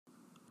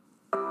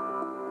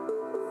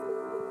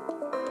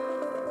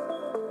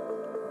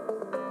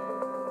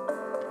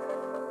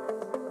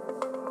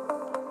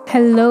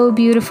Hello,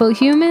 beautiful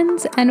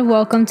humans, and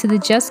welcome to the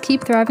Just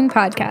Keep Thriving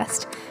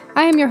podcast.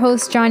 I am your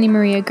host, Johnny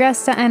Marie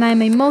Agresta, and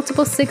I'm a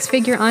multiple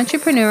six-figure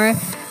entrepreneur,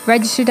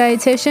 registered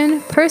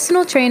dietitian,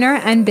 personal trainer,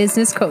 and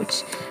business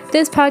coach.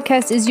 This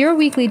podcast is your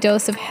weekly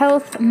dose of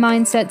health,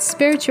 mindset,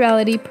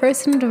 spirituality,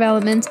 personal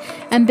development,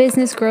 and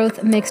business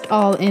growth mixed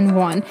all in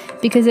one.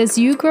 Because as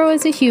you grow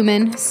as a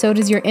human, so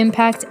does your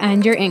impact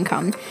and your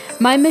income.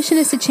 My mission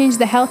is to change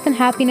the health and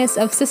happiness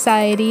of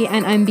society,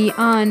 and I'm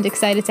beyond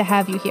excited to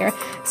have you here.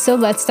 So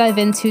let's dive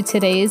into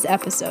today's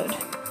episode.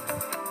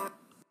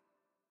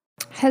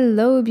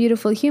 Hello,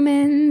 beautiful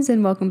humans,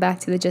 and welcome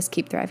back to the Just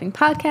Keep Thriving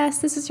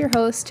podcast. This is your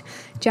host,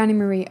 Johnny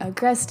Marie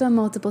Agresta,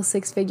 multiple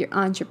six-figure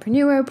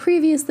entrepreneur,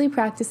 previously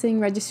practicing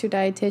registered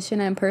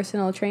dietitian and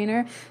personal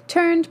trainer,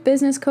 turned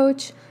business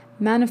coach,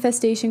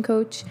 manifestation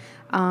coach,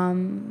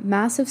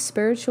 massive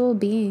spiritual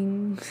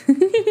being.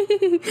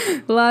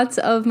 Lots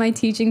of my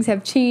teachings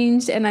have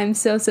changed, and I'm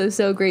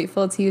so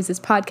grateful to use this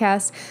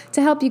podcast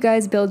to help you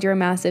guys build your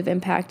massive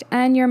impact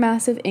and your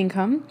massive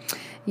income,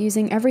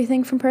 using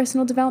everything from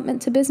personal development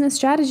to business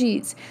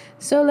strategies.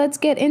 So let's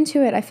get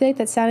into it. I feel like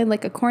that sounded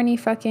like a corny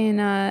fucking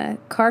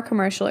car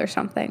commercial or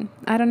something.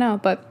 I don't know,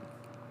 but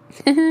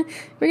we're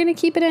going to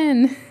keep it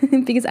in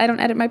because I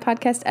don't edit my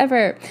podcast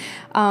ever.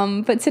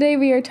 But today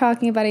we are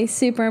talking about a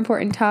super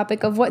important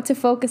topic of what to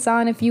focus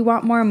on if you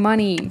want more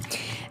money.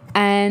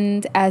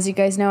 And as you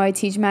guys know, I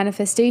teach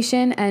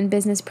manifestation and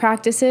business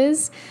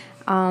practices.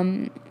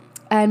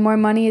 And more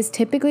money is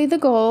typically the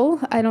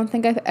goal. I don't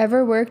think I've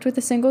ever worked with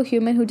a single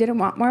human who didn't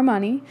want more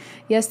money.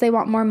 Yes, they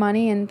want more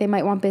money, and they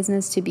might want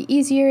business to be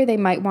easier. They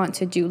might want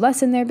to do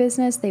less in their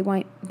business. They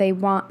might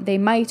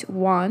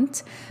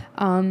want,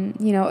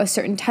 a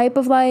certain type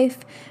of life,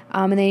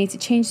 and they need to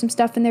change some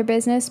stuff in their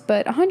business.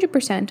 But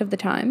 100% of the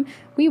time,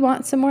 we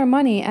want some more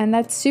money, and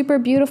that's super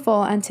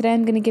beautiful. And today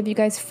I'm going to give you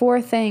guys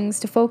 4 things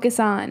to focus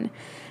on.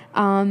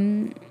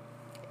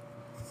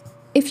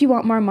 If you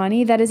want more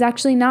money, that is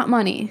actually not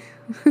money.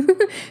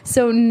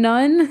 So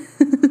none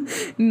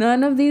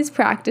of these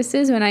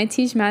practices, when I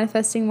teach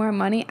manifesting more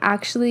money,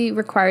 actually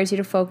requires you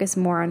to focus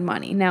more on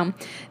money. Now,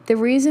 the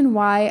reason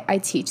why I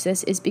teach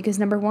this is because,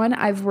 number one,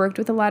 I've worked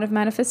with a lot of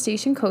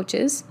manifestation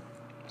coaches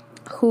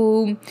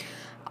who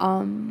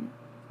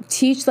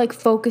teach like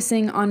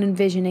focusing on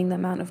envisioning the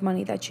amount of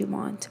money that you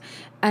want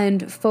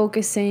and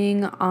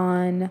focusing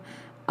on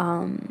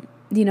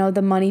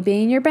the money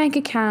being in your bank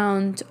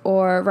account,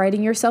 or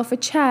writing yourself a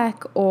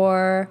check,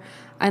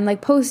 and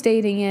like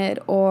post-dating it,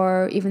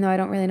 or even though I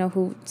don't really know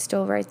who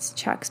still writes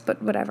checks,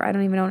 but whatever. I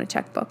don't even own a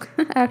checkbook.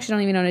 I actually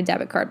don't even own a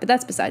debit card, but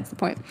that's besides the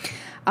point.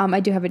 I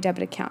do have a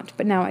debit account,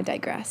 but now I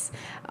digress.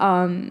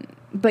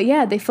 But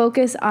yeah, they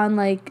focus on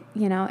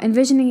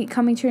envisioning it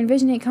coming true,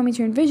 envisioning it coming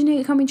true, envisioning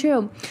it coming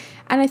true.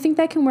 And I think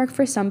that can work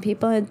for some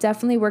people. It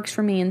definitely works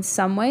for me in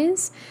some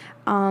ways.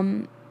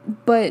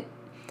 But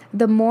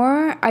the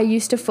more I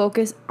used to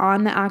focus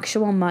on the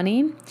actual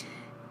money,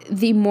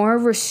 the more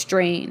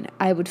restrained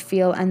I would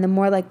feel, and the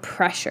more like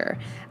pressure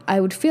I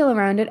would feel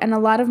around it. And a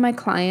lot of my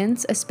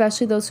clients,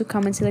 especially those who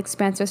come into the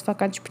Expansive as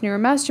Fuck Entrepreneur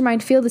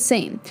Mastermind, feel the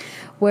same,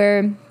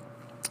 where,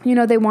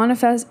 they want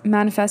to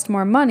manifest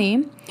more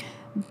money,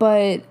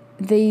 but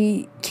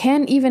they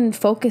can't even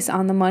focus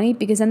on the money,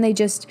 because then they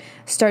just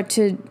start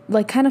to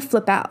kind of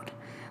flip out.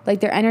 Like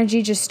their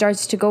energy just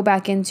starts to go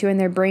back into, and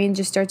their brain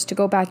just starts to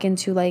go back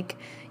into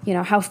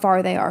how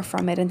far they are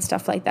from it and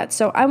stuff like that.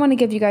 So I want to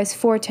give you guys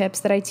 4 tips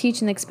that I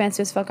teach in the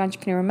Expansive as Fuck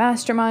Entrepreneur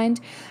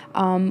Mastermind,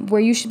 where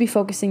you should be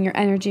focusing your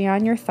energy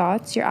on your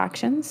thoughts, your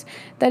actions.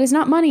 That is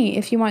not money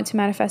if you want to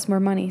manifest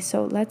more money.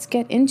 So let's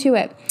get into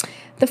it.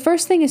 The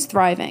first thing is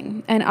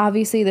thriving. And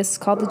obviously this is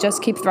called the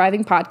Just Keep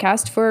Thriving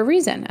podcast for a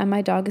reason. And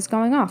my dog is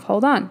going off.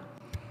 Hold on.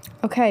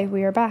 Okay,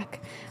 we are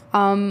back.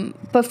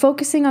 But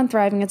focusing on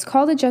thriving, it's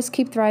called the Just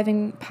Keep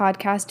Thriving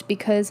podcast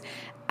because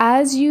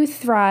as you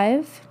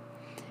thrive,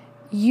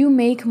 you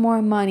make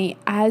more money.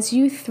 As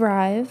you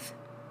thrive,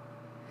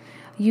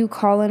 you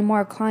call in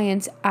more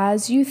clients.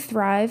 As you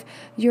thrive,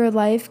 your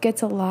life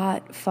gets a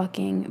lot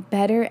fucking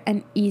better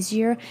and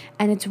easier,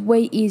 and it's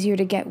way easier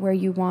to get where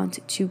you want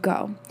to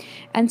go.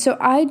 And so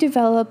I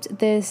developed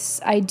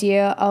this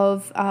idea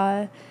of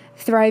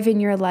thrive in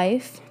your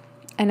life,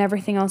 and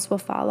everything else will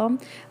follow.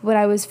 When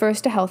I was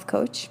first a health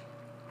coach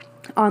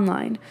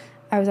online,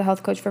 I was a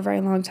health coach for a very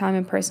long time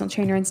and personal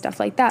trainer and stuff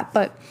like that.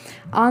 But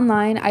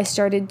online, I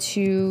started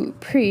to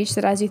preach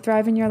that as you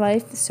thrive in your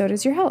life, so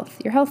does your health.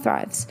 Your health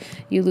thrives.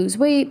 You lose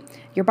weight,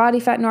 your body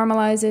fat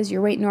normalizes,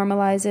 your weight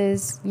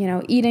normalizes,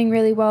 eating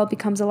really well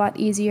becomes a lot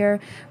easier,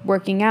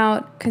 working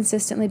out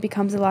consistently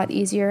becomes a lot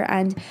easier.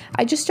 And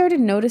I just started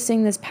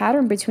noticing this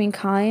pattern between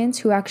clients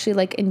who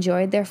actually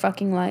enjoyed their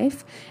fucking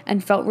life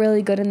and felt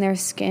really good in their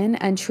skin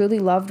and truly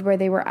loved where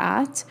they were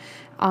at,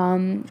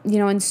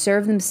 and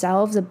serve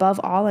themselves above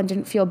all and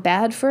didn't feel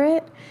bad for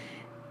it.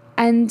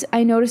 And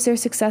I noticed their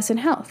success in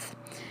health.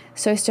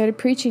 So I started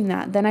preaching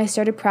that. Then I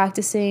started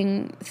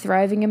practicing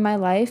thriving in my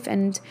life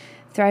and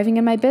thriving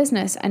in my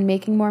business and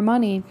making more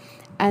money.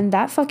 And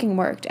that fucking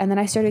worked. And then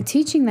I started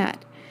teaching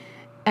that.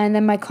 And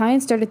then my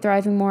clients started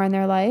thriving more in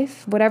their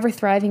life, whatever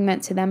thriving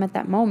meant to them at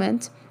that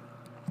moment.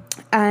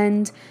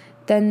 And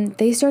then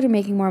they started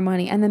making more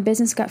money, and then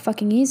business got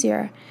fucking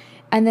easier.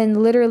 And then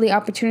literally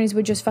opportunities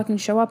would just fucking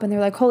show up, and they're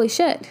like, holy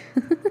shit,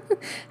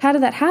 how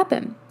did that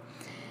happen?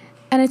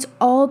 And it's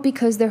all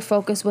because their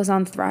focus was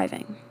on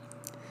thriving.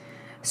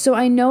 So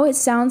I know it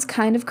sounds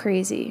kind of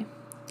crazy.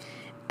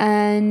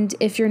 And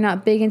if you're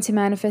not big into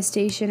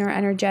manifestation or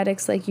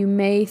energetics, like, you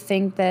may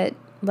think that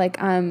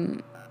like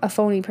I'm a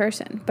phony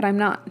person, but I'm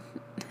not.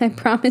 I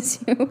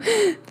promise you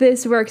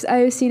this works. I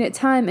have seen it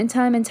time and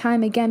time and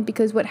time again,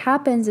 because what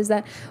happens is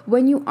that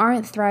when you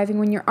aren't thriving,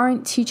 when you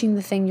aren't teaching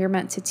the thing you're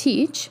meant to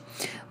teach,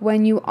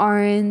 when you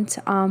aren't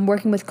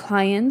working with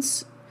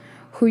clients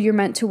who you're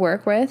meant to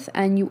work with,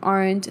 and you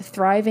aren't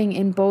thriving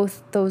in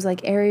both those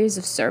like areas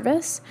of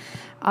service,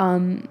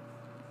 and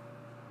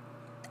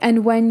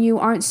when you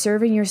aren't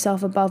serving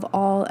yourself above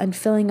all and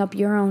filling up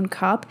your own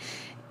cup,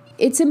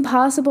 it's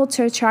impossible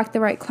to attract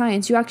the right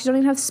clients. You actually don't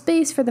even have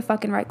space for the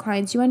fucking right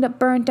clients. You end up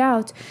burnt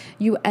out.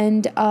 You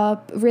end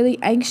up really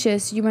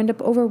anxious. You end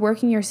up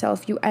overworking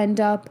yourself. You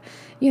end up,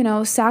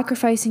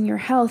 sacrificing your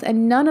health.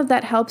 And none of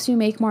that helps you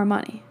make more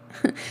money.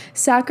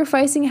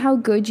 Sacrificing how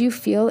good you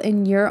feel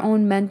in your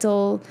own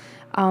mental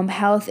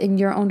health, in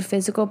your own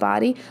physical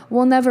body,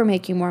 will never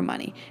make you more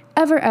money.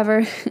 Ever,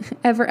 ever,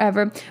 ever,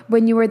 ever,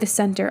 when you are the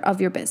center of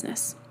your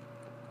business.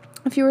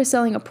 If you were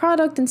selling a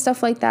product and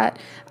stuff like that,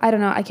 I don't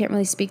know, I can't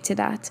really speak to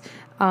that.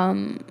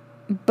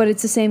 But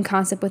it's the same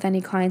concept with any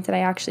client that I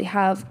actually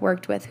have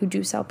worked with who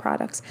do sell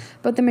products.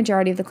 But the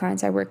majority of the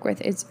clients I work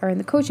with are in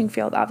the coaching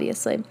field,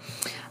 obviously.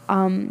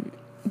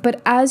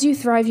 But as you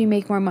thrive, you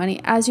make more money.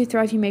 As you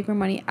thrive, you make more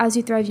money. As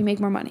you thrive, you make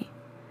more money.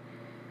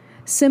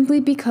 Simply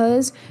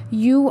because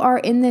you are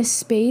in this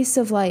space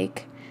of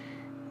like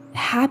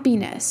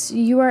happiness.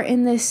 You are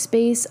in this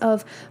space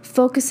of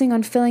focusing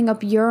on filling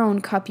up your own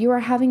cup. You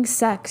are having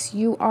sex.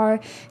 You are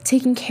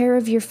taking care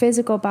of your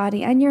physical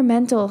body and your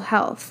mental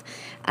health.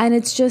 And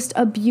it's just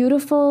a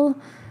beautiful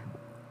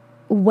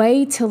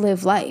way to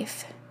live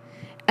life.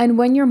 And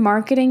when you're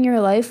marketing your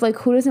life, like,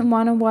 who doesn't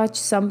want to watch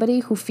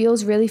somebody who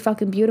feels really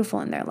fucking beautiful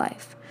in their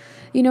life?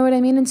 You know what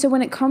I mean? And so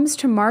when it comes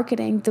to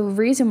marketing, the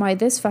reason why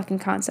this fucking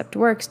concept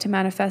works to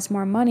manifest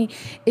more money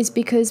is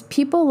because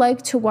people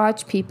like to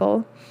watch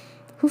people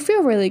who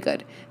feel really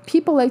good.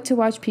 People like to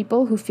watch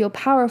people who feel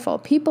powerful.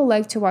 People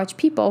like to watch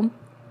people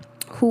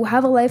who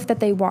have a life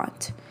that they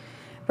want,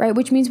 right?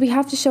 Which means we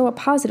have to show up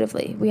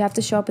positively. We have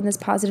to show up in this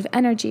positive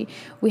energy.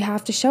 We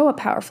have to show up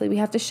powerfully. We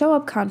have to show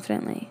up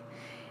confidently,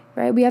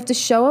 right? We have to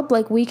show up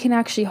like we can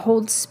actually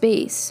hold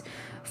space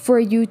for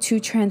you to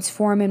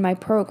transform in my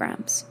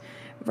programs,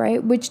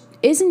 right? Which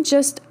isn't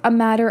just a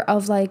matter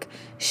of like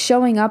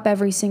showing up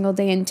every single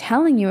day and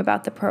telling you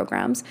about the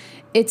programs.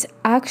 It's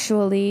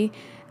actually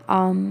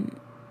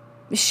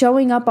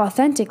showing up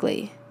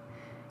authentically,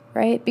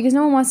 right? Because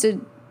no one wants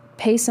to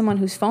pay someone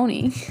who's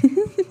phony.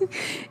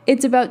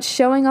 It's about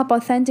showing up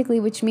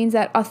authentically, which means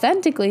that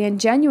authentically and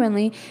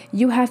genuinely,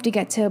 you have to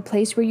get to a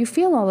place where you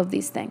feel all of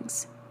these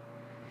things,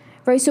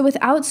 right? So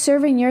without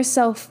serving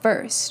yourself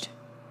first,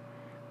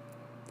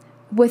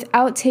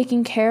 without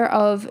taking care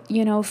of,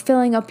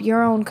 filling up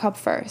your own cup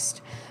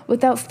first,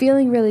 without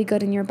feeling really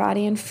good in your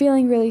body and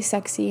feeling really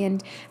sexy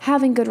and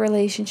having good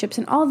relationships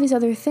and all these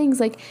other things,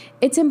 like,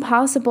 it's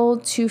impossible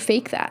to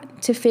fake that,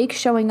 to fake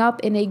showing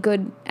up in a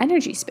good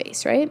energy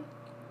space, right?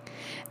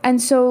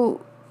 And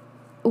so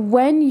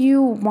when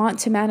you want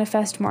to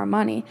manifest more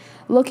money,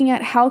 looking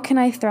at how can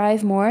I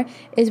thrive more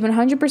is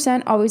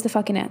 100% always the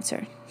fucking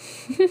answer.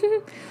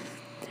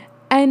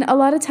 And a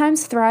lot of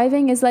times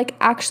thriving is like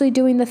actually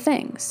doing the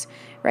things,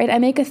 right? I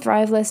make a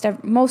thrive list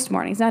most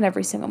mornings, not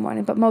every single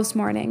morning, but most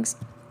mornings.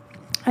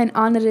 And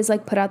on it is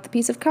like, put out the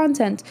piece of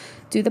content,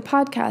 do the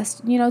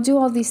podcast, do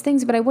all these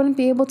things. But I wouldn't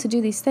be able to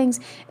do these things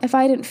if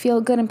I didn't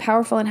feel good and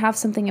powerful and have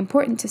something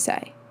important to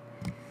say,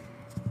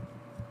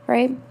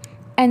 right?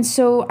 And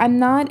so I'm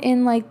not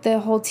in like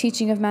the whole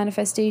teaching of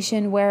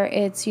manifestation where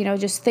it's,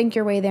 just think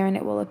your way there and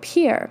it will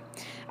appear.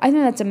 I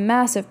think that's a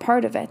massive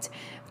part of it.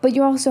 But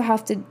you also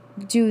have to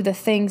do the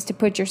things to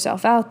put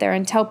yourself out there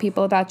and tell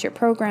people about your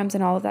programs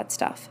and all of that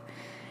stuff,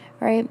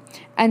 right?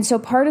 And so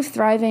part of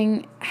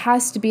thriving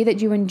has to be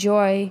that you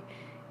enjoy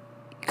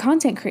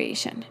content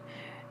creation.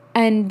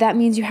 And that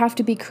means you have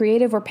to be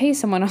creative or pay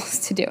someone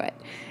else to do it,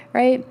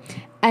 right?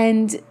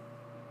 And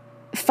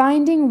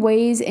finding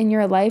ways in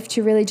your life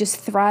to really just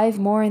thrive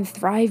more and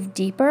thrive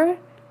deeper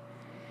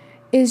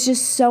is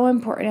just so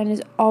important and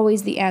is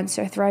always the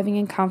answer. Thriving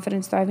in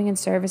confidence, thriving in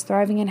service,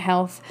 thriving in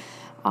health.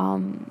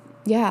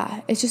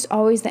 It's just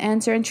always the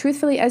answer. And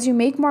truthfully, as you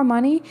make more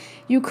money,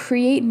 you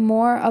create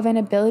more of an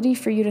ability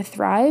for you to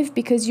thrive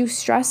because you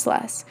stress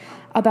less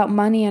about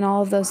money and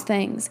all of those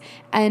things.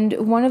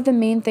 And one of the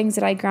main things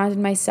that I grounded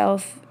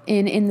myself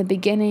in the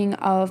beginning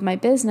of my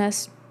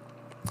business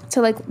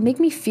to like make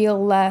me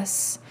feel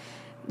less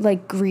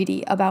like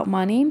greedy about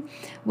money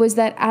was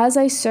that as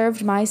I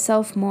served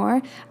myself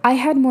more, I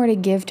had more to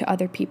give to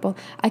other people.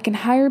 I can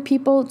hire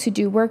people to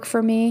do work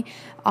for me.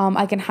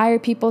 I can hire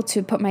people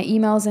to put my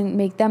emails and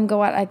make them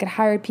go out. I could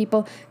hire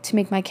people to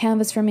make my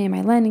canvas for me and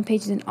my landing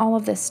pages and all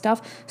of this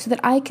stuff so that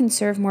I can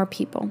serve more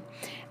people.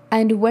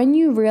 And when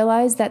you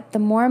realize that the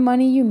more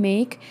money you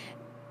make,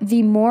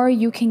 the more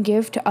you can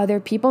give to other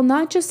people,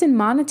 not just in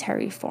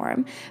monetary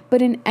form,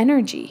 but in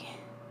energy.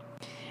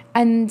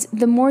 And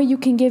the more you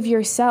can give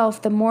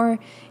yourself, the more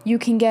you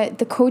can get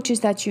the coaches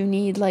that you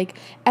need. Like,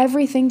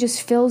 everything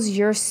just fills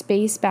your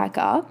space back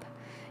up.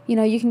 You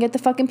know, you can get the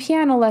fucking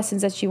piano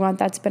lessons that you want.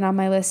 That's been on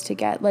my list to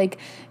get. Like,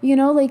 you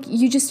know, like,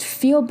 you just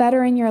feel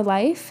better in your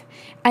life.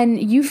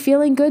 And you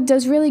feeling good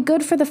does really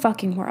good for the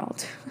fucking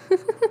world.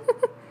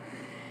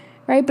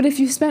 Right? But if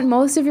you spent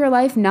most of your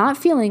life not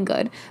feeling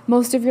good,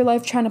 most of your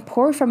life trying to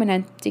pour from an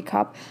empty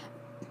cup,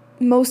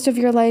 most of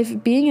your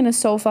life being in a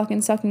soul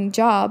fucking sucking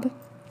job,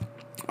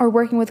 or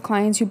working with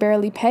clients who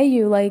barely pay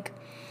you, like,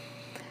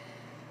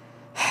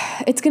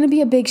 it's going to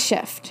be a big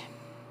shift.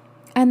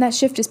 And that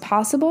shift is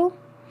possible,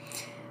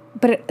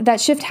 but that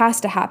shift has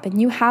to happen.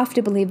 You have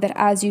to believe that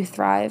as you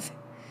thrive,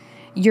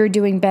 you're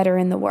doing better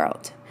in the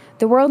world.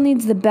 The world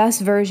needs the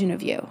best version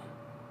of you.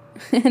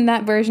 And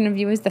that version of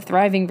you is the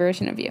thriving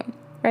version of you,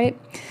 right?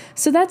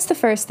 So that's the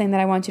first thing that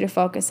I want you to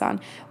focus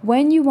on.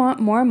 When you want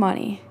more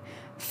money,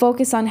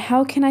 focus on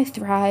how can I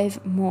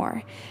thrive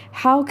more?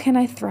 How can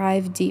I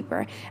thrive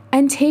deeper?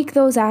 And take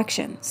those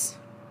actions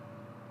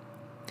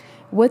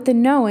with the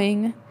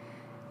knowing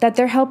that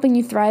they're helping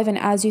you thrive, and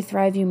as you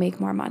thrive, you make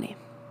more money.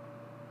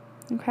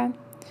 Okay?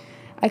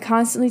 I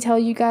constantly tell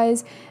you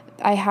guys,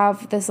 I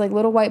have this like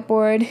little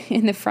whiteboard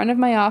in the front of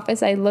my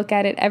office. I look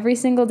at it every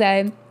single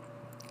day.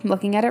 I'm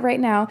looking at it right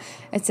now.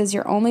 It says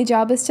your only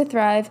job is to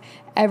thrive.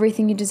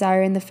 Everything you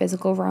desire in the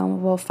physical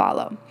realm will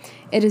follow.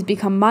 It has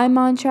become my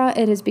mantra.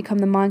 It has become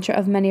the mantra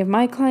of many of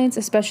my clients,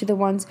 especially the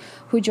ones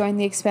who join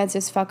the Expansive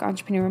as Fuck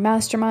Entrepreneur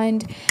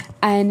Mastermind.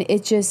 And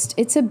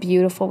it's a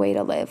beautiful way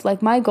to live.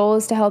 Like, my goal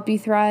is to help you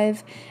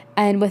thrive.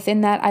 And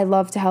within that, I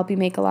love to help you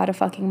make a lot of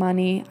fucking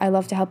money. I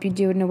love to help you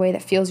do it in a way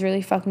that feels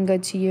really fucking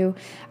good to you.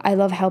 I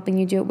love helping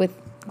you do it with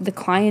the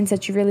clients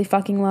that you really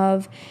fucking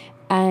love.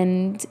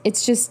 And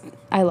it's just,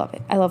 I love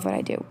it. I love what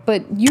I do.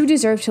 But you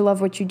deserve to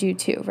love what you do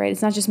too, right?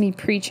 It's not just me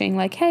preaching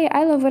like, hey,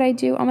 I love what I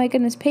do. Oh my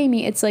goodness, pay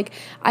me. It's like,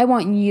 I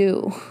want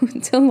you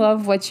to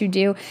love what you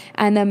do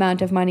and the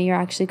amount of money you're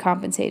actually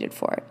compensated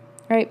for it,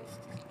 right?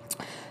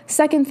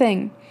 Second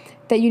thing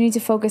that you need to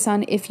focus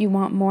on if you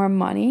want more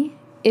money,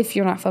 if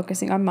you're not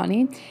focusing on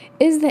money,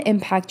 is the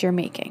impact you're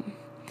making.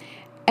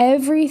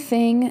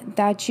 Everything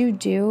that you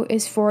do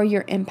is for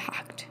your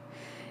impact.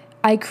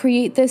 I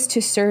create this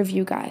to serve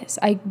you guys.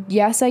 I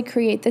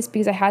create this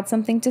because I had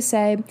something to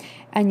say.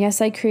 And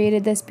yes, I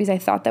created this because I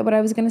thought that what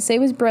I was going to say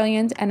was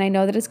brilliant. And I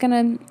know that it's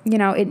going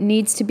to, it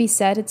needs to be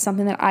said. It's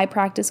something that I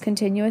practice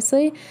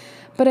continuously.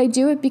 But I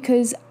do it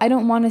because I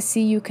don't want to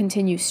see you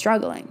continue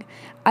struggling.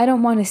 I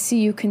don't want to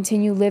see you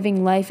continue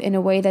living life in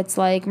a way that's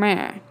like,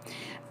 meh.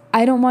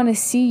 I don't want to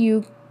see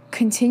you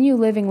continue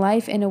living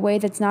life in a way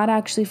that's not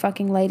actually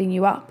fucking lighting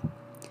you up.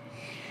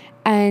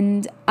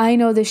 And I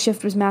know this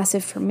shift was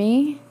massive for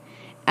me.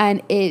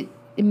 And it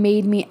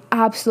made me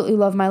absolutely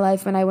love my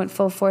life when I went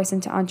full force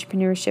into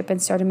entrepreneurship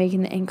and started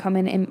making the income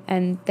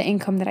and the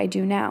income that I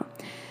do now.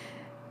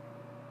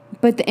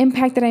 But the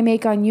impact that I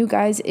make on you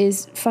guys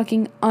is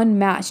fucking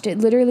unmatched. It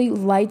literally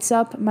lights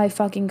up my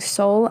fucking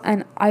soul,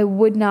 and I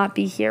would not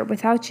be here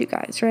without you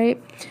guys,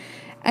 right?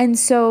 And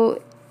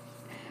so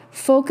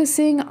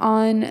focusing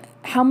on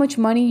how much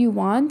money you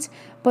want,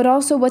 but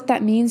also what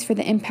that means for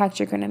the impact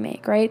you're going to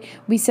make, right?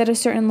 We set a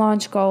certain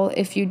launch goal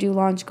if you do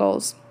launch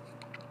goals.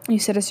 You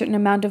set a certain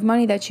amount of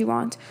money that you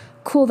want.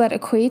 Cool, that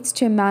equates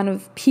to amount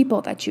of people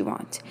that you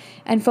want.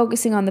 And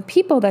focusing on the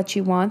people that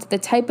you want, the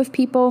type of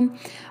people,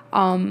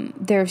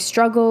 their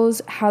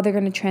struggles, how they're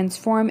going to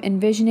transform,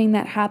 envisioning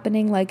that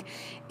happening, like,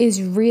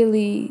 is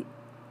really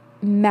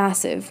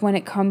massive when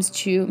it comes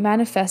to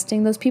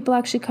manifesting those people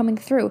actually coming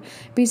through.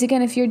 Because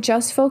again, if you're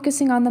just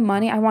focusing on the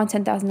money, I want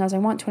 $10,000, I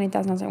want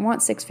 $20,000, I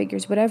want six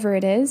figures, whatever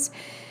it is,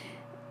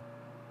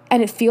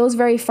 and it feels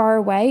very far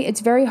away, it's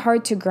very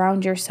hard to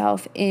ground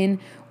yourself in,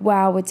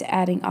 wow, it's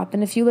adding up.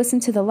 And if you listen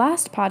to the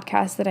last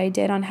podcast that I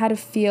did on how to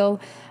feel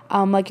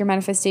like your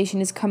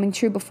manifestation is coming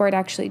true before it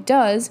actually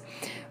does,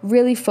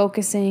 really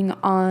focusing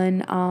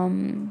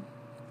on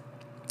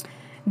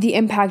the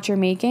impact you're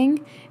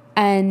making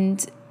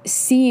and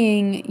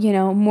seeing,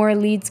 more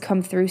leads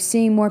come through,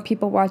 seeing more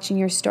people watching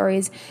your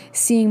stories,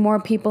 seeing more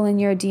people in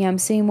your DM,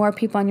 seeing more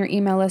people on your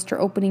email list or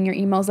opening your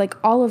emails, like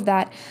all of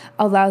that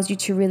allows you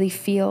to really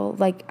feel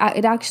like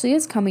it actually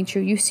is coming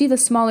true. You see the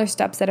smaller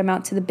steps that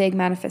amount to the big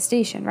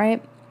manifestation,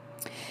 right?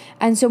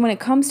 And so when it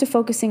comes to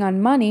focusing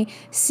on money,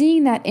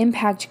 seeing that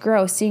impact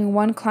grow, seeing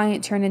one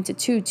client turn into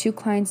two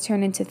clients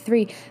turn into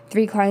three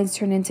clients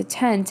turn into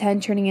 10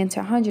 turning into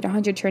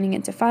 100 turning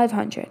into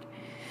 500.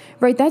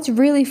 Right, that's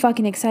really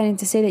fucking exciting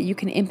to say that you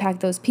can impact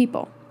those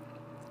people,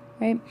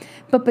 right?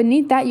 But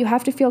beneath that, you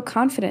have to feel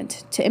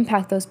confident to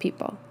impact those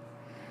people.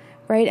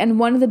 right? And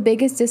one of the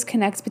biggest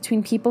disconnects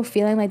between people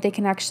feeling like they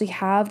can actually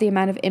have the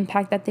amount of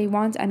impact that they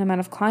want and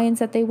amount of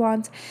clients that they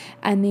want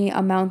and the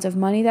amount of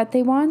money that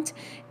they want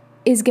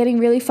is getting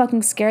really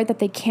fucking scared that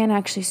they can't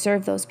actually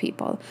serve those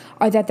people,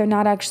 or that they're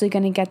not actually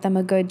going to get them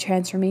a good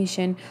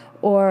transformation,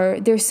 or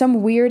there's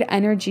some weird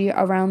energy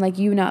around like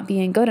you not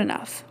being good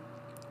enough,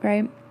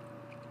 right?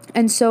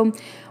 And so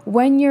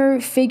when you're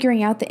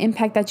figuring out the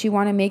impact that you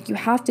want to make, you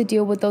have to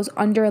deal with those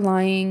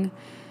underlying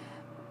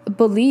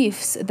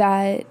beliefs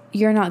that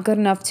you're not good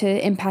enough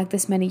to impact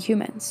this many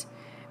humans,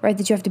 right?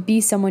 That you have to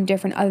be someone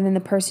different other than the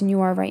person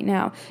you are right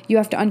now. You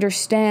have to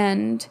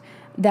understand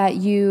that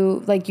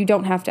you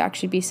don't have to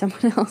actually be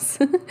someone else,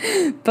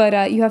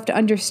 but you have to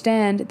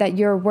understand that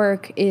your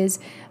work is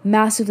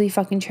massively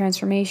fucking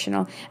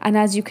transformational. And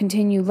as you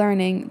continue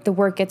learning, the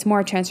work gets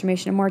more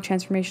transformational, more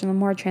transformational,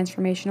 more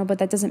transformational, but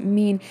that doesn't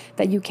mean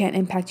that you can't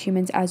impact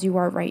humans as you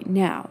are right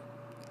now,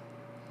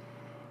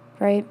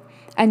 right?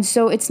 And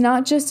so it's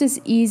not just as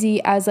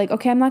easy as like,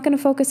 okay, I'm not going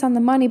to focus on the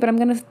money, but I'm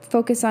going to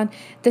focus on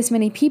this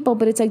many people.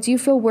 But it's like, do you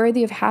feel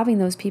worthy of having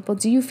those people?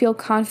 Do you feel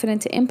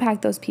confident to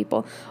impact those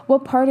people?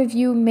 What part of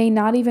you may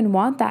not even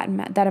want that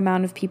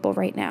amount of people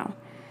right now,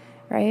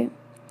 right?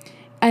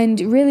 And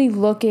really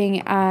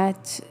looking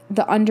at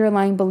the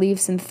underlying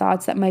beliefs and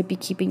thoughts that might be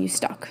keeping you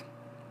stuck,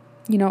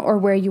 or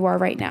where you are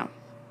right now.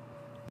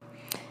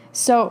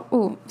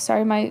 So,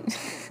 my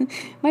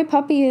my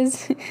puppy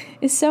is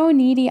so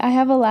needy. I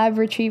have a lab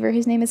retriever.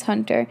 His name is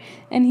Hunter,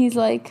 and he's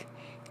like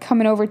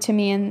coming over to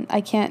me, and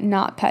I can't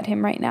not pet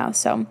him right now.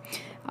 So,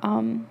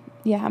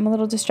 yeah, I'm a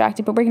little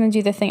distracted, but we're going to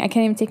do the thing. I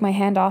can't even take my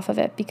hand off of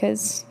it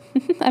because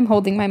I'm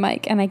holding my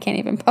mic and I can't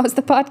even pause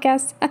the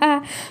podcast.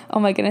 Oh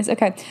my goodness.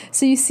 Okay.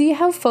 So you see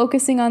how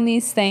focusing on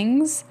these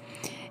things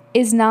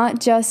is not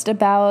just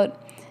about,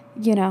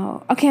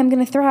 okay, I'm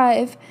going to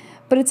thrive.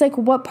 But it's like,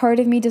 what part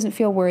of me doesn't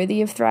feel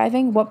worthy of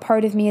thriving? What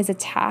part of me is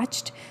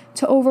attached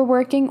to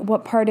overworking?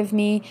 What part of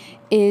me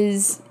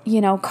is,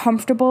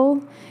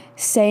 comfortable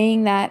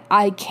saying that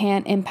I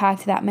can't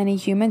impact that many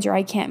humans or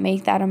I can't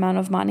make that amount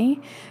of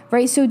money,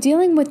 right? So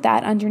dealing with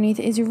that underneath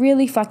is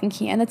really fucking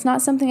key. And that's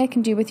not something I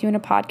can do with you in a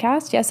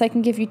podcast. Yes, I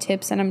can give you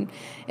tips, and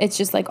it's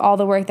just like all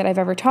the work that I've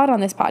ever taught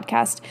on this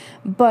podcast,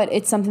 but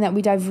it's something that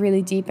we dive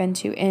really deep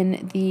into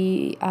in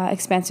the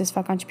Expansive as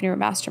Fuck Entrepreneur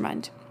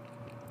Mastermind.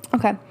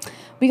 Okay.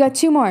 We got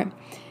 2 more.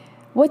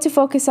 What to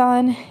focus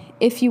on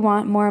if you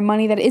want more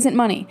money that isn't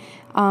money.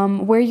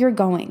 Where you're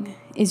going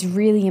is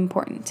really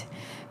important.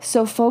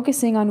 So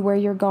focusing on where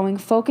you're going,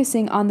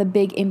 focusing on the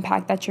big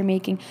impact that you're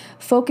making,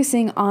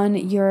 focusing on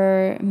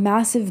your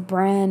massive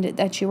brand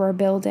that you are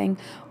building,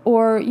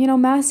 or,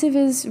 massive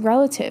is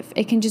relative.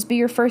 It can just be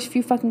your first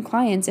few fucking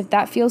clients. If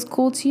that feels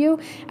cool to you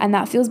and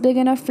that feels big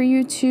enough for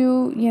you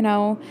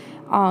to,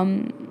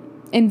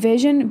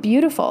 envision,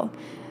 beautiful.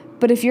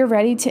 But if you're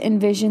ready to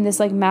envision this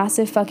like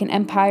massive fucking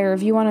empire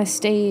of you on a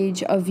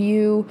stage, of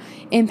you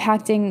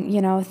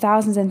impacting,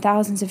 thousands and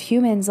thousands of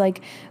humans,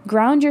 like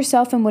ground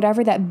yourself in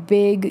whatever that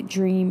big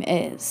dream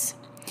is.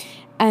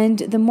 And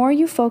the more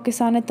you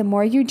focus on it, the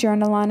more you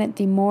journal on it,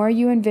 the more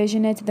you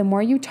envision it, the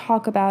more you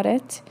talk about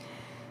it,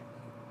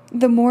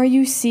 the more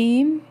you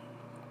see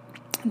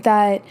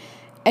that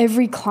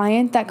every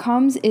client that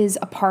comes is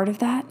a part of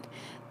that,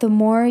 the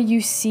more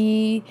you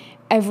see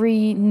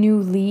every new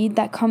lead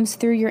that comes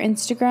through your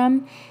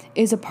Instagram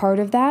is a part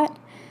of that,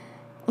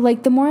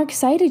 like the more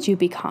excited you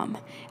become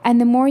and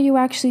the more you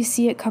actually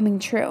see it coming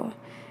true,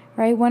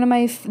 right?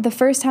 The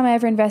first time I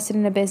ever invested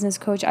in a business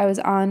coach, I was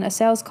on a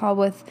sales call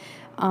with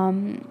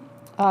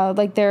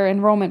their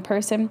enrollment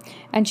person,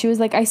 and she was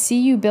like, I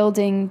see you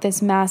building this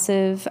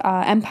massive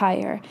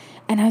empire.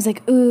 And I was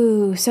like,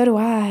 ooh, so do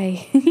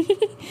I.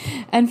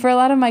 And for a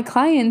lot of my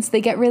clients,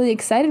 they get really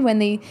excited when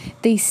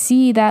they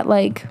see that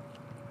like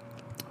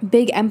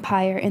big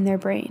empire in their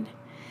brain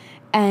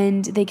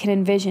and they can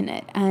envision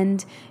it.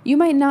 And you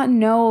might not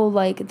know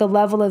like the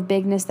level of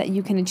bigness that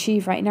you can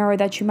achieve right now or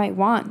that you might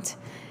want,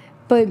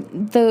 but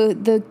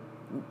the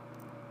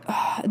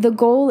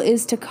goal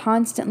is to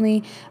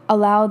constantly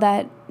allow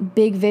that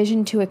big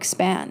vision to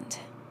expand,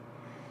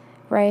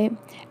 right?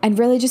 And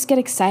really just get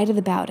excited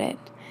about it.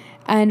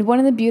 And one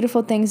of the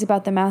beautiful things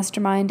about the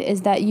mastermind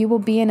is that you will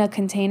be in a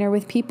container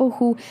with people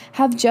who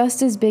have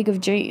just as big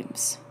of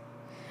dreams,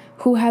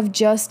 who have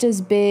just as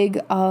big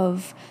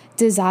of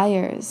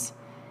desires,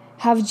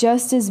 have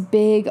just as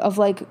big of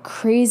like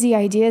crazy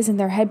ideas in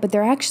their head, but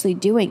they're actually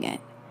doing it,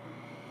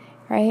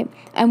 right?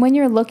 And when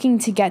you're looking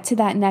to get to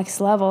that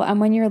next level, and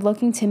when you're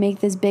looking to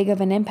make this big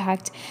of an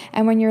impact,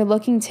 and when you're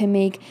looking to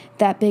make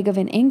that big of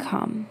an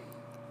income,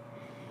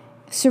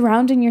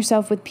 surrounding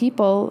yourself with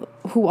people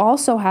who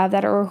also have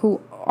that, or who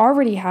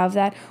already have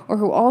that, or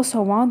who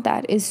also want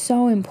that is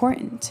so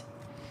important.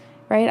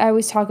 Right? I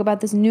always talk about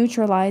this,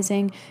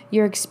 neutralizing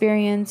your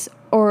experience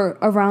or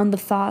around the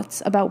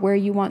thoughts about where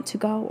you want to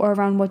go or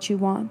around what you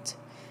want,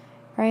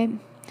 right?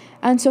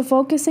 And so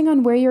focusing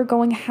on where you're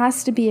going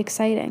has to be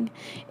exciting.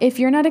 If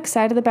you're not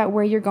excited about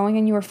where you're going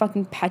and you are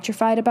fucking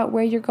petrified about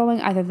where you're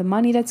going, either the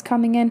money that's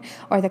coming in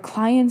or the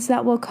clients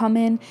that will come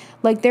in,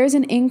 like there's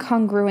an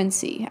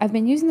incongruency. I've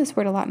been using this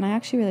word a lot and I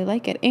actually really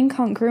like it.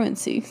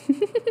 Incongruency.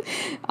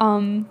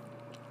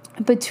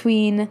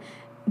 Between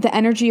the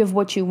energy of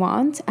what you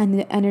want and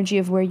the energy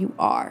of where you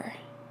are.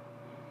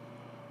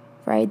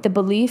 Right? The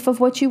belief of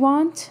what you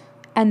want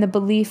and the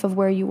belief of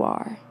where you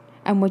are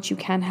and what you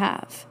can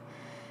have.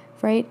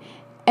 Right?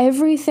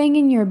 Everything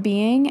in your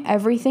being,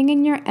 everything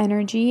in your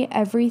energy,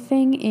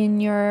 everything in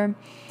your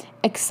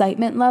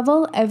excitement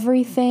level,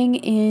 everything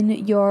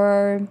in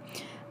your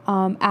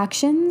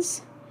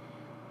actions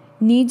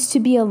needs to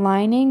be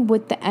aligning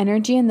with the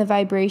energy and the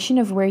vibration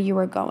of where you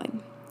are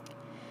going.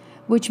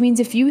 Which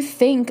means if you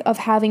think of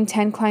having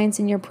 10 clients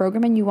in your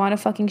program and you want to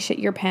fucking shit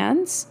your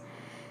pants,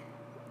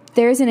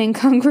 there's an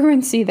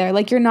incongruency there.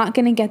 Like, you're not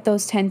going to get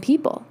those 10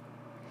 people,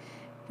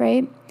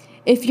 right?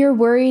 If you're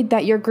worried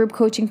that your group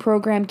coaching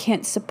program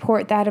can't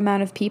support that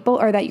amount of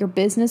people, or that your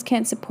business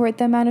can't support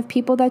the amount of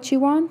people that you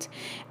want,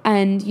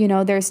 and, you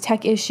know, there's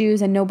tech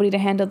issues and nobody to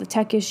handle the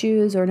tech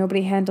issues, or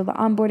nobody to handle the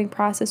onboarding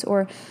process,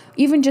 or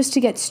even just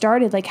to get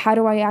started, like, how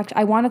do I act?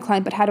 I want a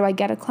client, but how do I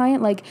get a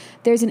client? Like,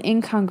 there's an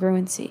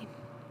incongruency,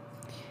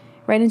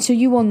 right? And so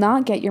you will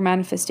not get your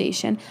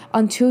manifestation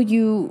until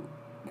you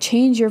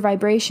change your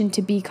vibration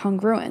to be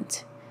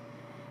congruent.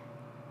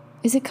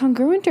 Is it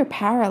congruent or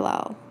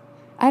parallel?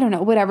 I don't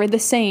know, whatever, the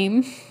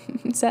same.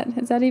 Is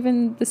that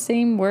even the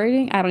same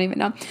wording? I don't even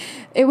know.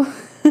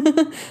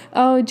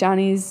 Oh,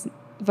 Johnny's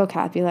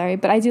vocabulary.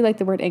 But I do like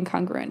the word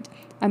incongruent.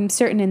 I'm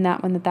certain in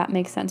that one that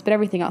makes sense, but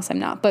everything else I'm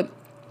not. But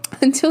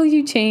until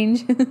you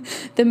change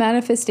the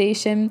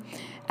manifestation,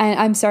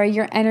 and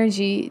your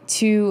energy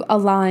to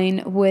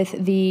align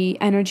with the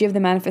energy of the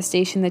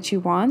manifestation that you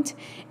want,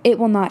 it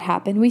will not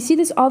happen. We see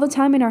this all the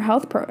time in our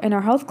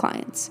health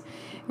clients,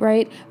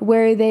 right?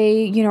 Where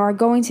they, you know, are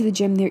going to the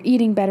gym, they're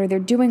eating better, they're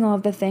doing all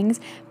of the things,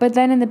 but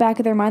then in the back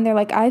of their mind, they're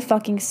like, I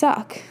fucking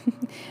suck.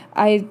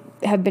 I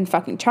have been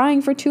fucking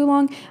trying for too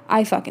long.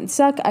 I fucking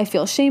suck. I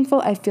feel shameful.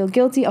 I feel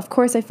guilty. Of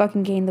course, I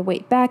fucking gained the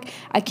weight back.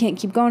 I can't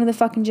keep going to the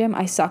fucking gym.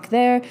 I suck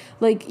there.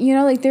 Like, you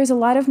know, like there's a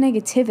lot of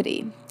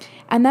negativity.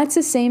 And that's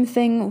the same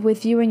thing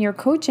with you and your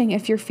coaching.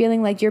 If you're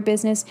feeling like your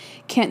business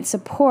can't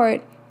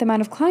support the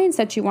amount of clients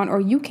that you want,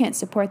 or you can't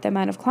support the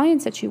amount of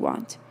clients that you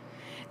want,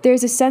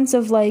 there's a sense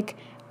of like,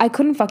 I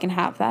couldn't fucking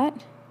have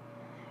that,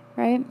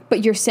 right?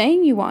 But you're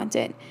saying you want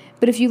it.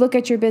 But if you look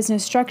at your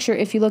business structure,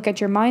 if you look at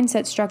your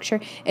mindset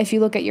structure, if you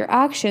look at your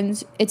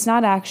actions, it's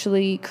not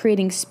actually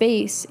creating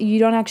space. You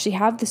don't actually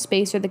have the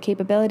space or the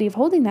capability of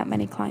holding that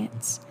many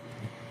clients.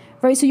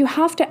 Right? So you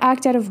have to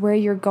act out of where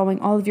you're going,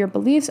 all of your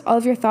beliefs, all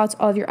of your thoughts,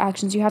 all of your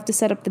actions. You have to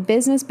set up the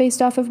business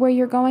based off of where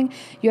you're going.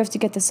 You have to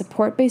get the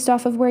support based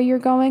off of where you're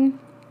going.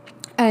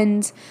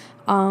 And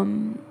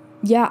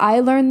I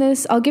learned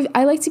this.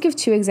 I like to give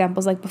 2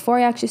 examples, like before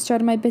I actually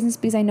started my business,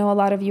 because I know a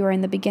lot of you are in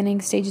the beginning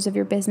stages of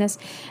your business.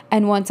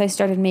 And once I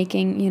started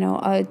making, you know,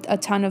 a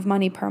ton of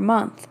money per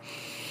month.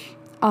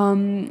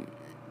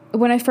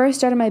 When I first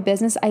started my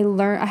business, I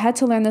had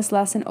to learn this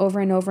lesson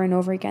over and over and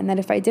over again, that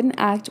if I didn't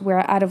act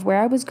out of where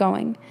I was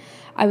going,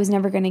 I was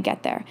never going to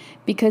get there.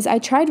 Because I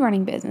tried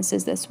running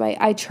businesses this way.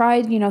 I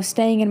tried, you know,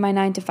 staying in my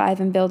 9 to 5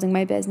 and building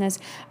my business.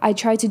 I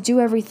tried to do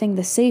everything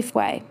the safe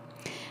way.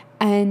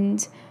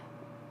 And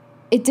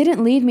it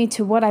didn't lead me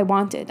to what I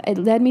wanted. It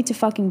led me to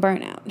fucking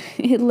burnout.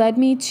 It led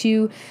me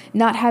to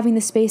not having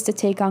the space to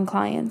take on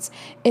clients.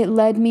 It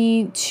led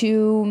me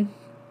to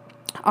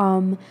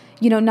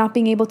not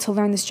being able to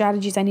learn the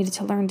strategies I needed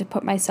to learn to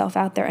put myself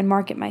out there and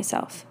market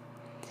myself.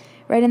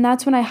 Right? And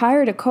that's when I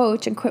hired a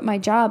coach and quit my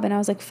job. And I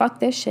was like, fuck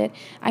this shit.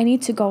 I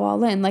need to go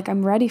all in. Like,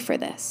 I'm ready for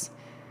this.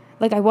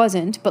 Like, I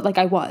wasn't, but like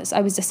I was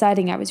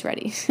deciding I was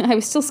ready. I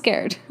was still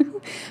scared,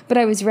 but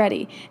I was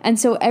ready. And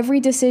so every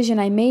decision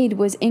I made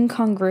was in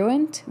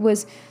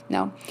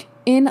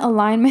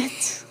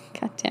alignment.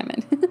 God damn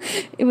it.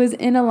 It was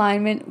in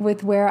alignment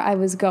with where I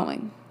was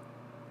going.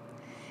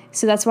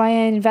 So that's why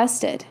I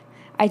invested.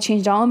 I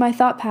changed all of my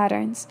thought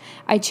patterns.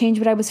 I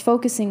changed what I was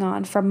focusing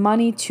on, from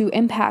money to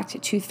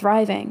impact to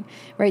thriving,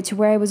 right, to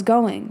where I was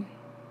going.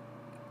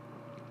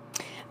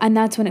 And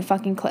that's when it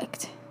fucking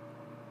clicked.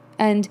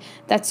 And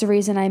that's the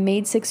reason I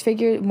made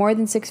more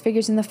than 6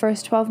 figures in the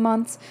first 12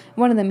 months.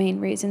 One of the main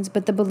reasons,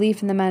 but the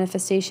belief in the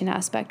manifestation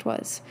aspect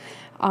was.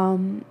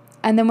 And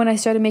then when I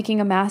started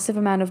making a massive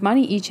amount of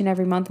money each and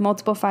every month,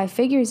 multiple 5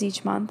 figures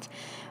each month,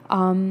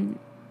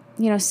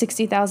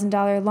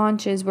 $60,000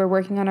 launches. We're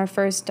working on our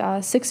first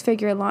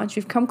 6-figure launch.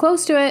 We've come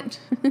close to it,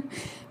 but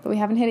we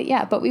haven't hit it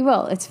yet, but we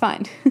will. It's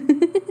fine.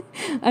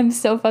 I'm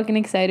so fucking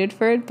excited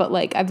for it, but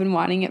like I've been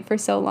wanting it for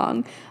so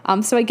long.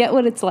 So I get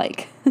what it's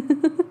like.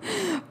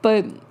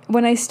 But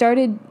when I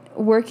started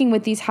working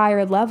with these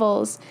higher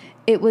levels,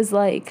 it was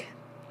like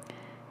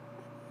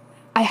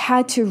I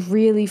had to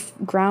really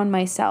ground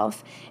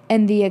myself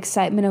in the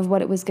excitement of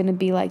what it was going to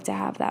be like to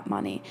have that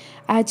money.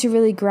 I had to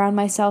really ground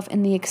myself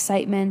in the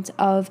excitement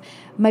of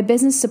my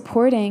business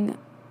supporting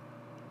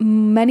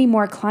many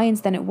more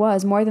clients than it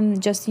was, more than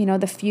just,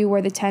 the few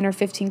or the 10 or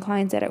 15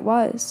 clients that it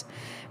was,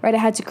 right? I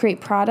had to create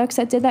products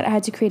that did that. I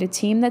had to create a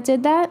team that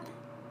did that.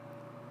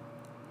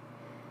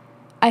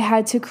 I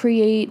had to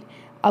create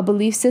a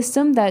belief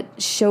system that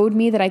showed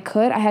me that I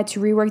could. I had to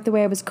rework the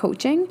way I was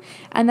coaching.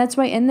 And that's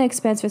why in the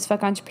Expansive as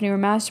Fuck Entrepreneur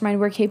Mastermind,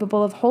 we're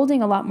capable of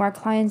holding a lot more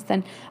clients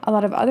than a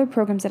lot of other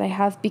programs that I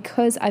have,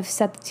 because I've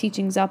set the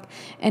teachings up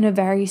in a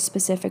very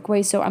specific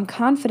way. So I'm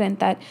confident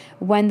that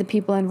when the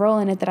people enroll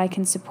in it, that I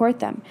can support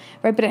them,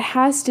 right? But it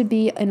has to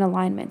be in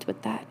alignment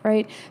with that,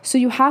 right? So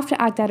you have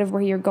to act out of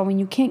where you're going.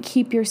 You can't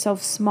keep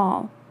yourself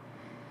small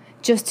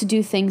just to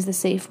do things the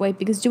safe way,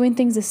 because doing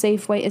things the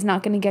safe way is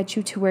not going to get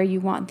you to where you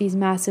want, these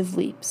massive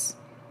leaps,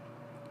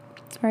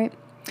 right?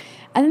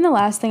 And then the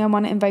last thing I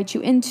want to invite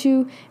you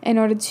into in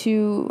order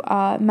to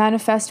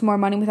manifest more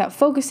money without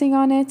focusing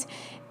on it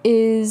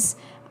is,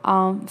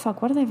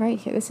 what did I write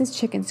here? This is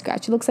chicken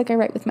scratch. It looks like I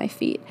write with my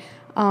feet.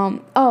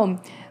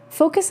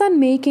 Focus on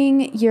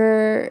making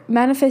your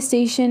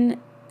manifestation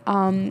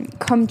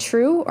come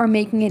true, or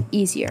making it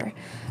easier.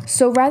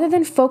 So rather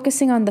than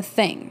focusing on the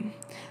thing,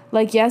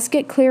 like, yes,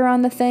 get clear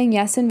on the thing.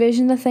 Yes,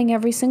 envision the thing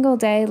every single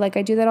day. Like,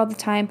 I do that all the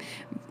time.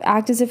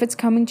 Act as if it's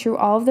coming true,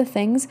 all of the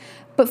things.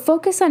 But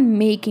focus on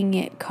making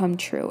it come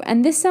true.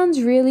 And this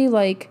sounds really,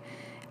 like,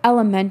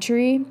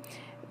 elementary,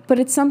 but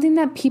it's something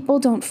that people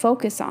don't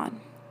focus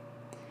on,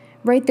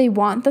 right? They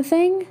want the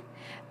thing,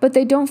 but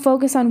they don't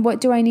focus on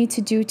what do I need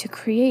to do to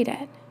create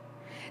it.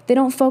 They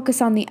don't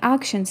focus on the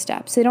action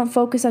steps. They don't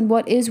focus on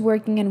what is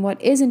working and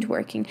what isn't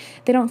working.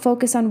 They don't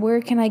focus on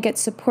where can I get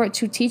support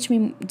to teach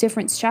me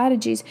different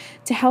strategies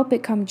to help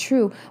it come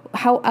true.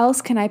 How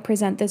else can I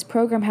present this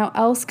program? How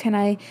else can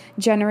I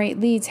generate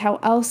leads? How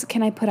else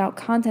can I put out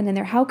content in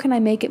there? How can I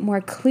make it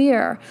more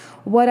clear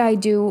what I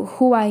do,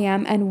 who I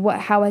am, and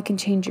how I can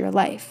change your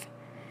life?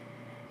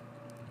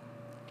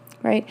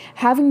 Right?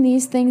 Having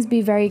these things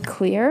be very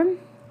clear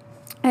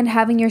and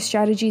having your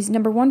strategies,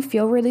 number one,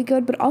 feel really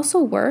good, but also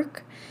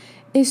work,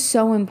 is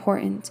so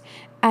important.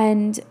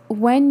 And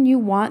when you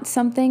want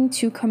something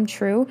to come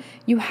true,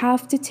 you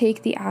have to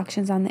take the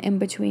actions on the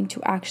in-between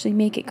to actually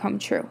make it come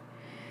true,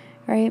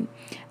 right?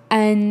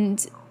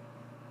 And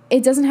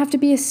it doesn't have to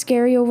be a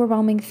scary,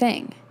 overwhelming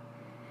thing,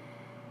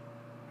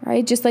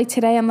 right? Just like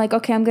today, I'm like,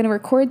 okay, I'm going to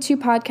record 2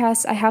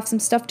 podcasts. I have some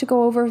stuff to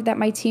go over that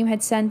my team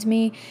had sent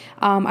me.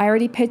 I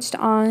already pitched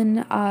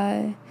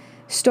on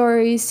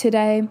stories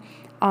today.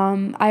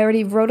 I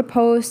already wrote a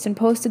post and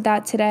posted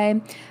that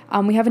today.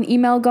 We have an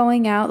email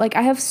going out. Like,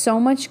 I have so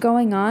much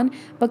going on,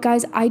 but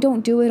guys, I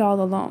don't do it all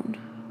alone.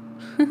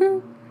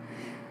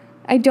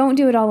 I don't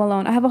do it all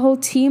alone. I have a whole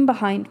team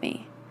behind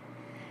me,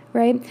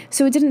 right?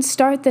 So it didn't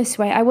start this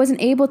way. I wasn't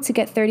able to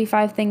get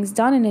 35 things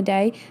done in a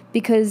day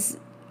because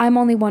I'm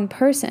only one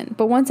person.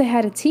 But once I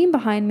had a team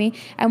behind me,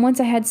 and once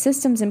I had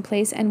systems in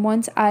place, and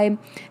once I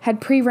had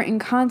pre-written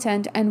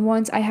content, and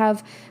once I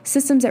have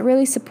systems that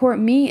really support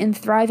me in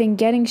thriving,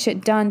 getting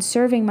shit done,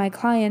 serving my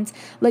clients,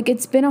 like,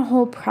 it's been a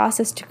whole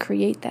process to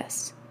create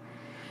this.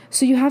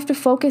 So you have to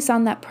focus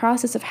on that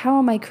process of, how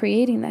am I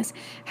creating this?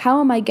 How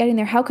am I getting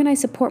there? How can I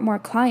support more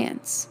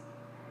clients?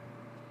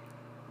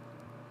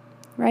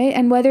 Right?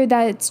 And whether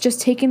that's just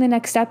taking the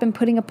next step and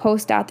putting a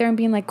post out there and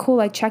being like, cool,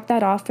 I checked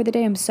that off for the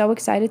day, I'm so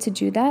excited to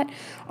do that.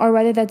 Or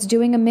whether that's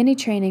doing a mini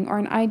training or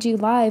an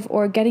IG live,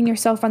 or getting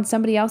yourself on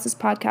somebody else's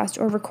podcast,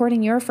 or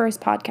recording your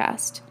first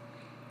podcast.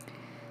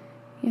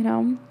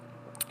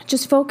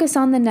 Just focus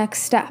on the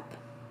next step.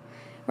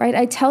 Right?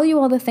 I tell you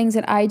all the things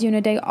that I do in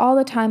a day all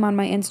the time on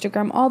my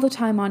Instagram, all the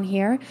time on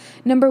here.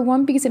 Number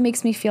one, because it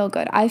makes me feel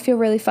good. I feel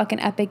really fucking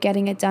epic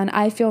getting it done.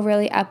 I feel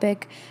really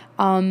epic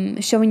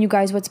showing you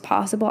guys what's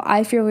possible.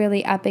 I feel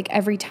really epic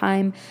every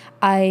time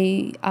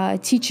I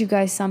teach you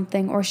guys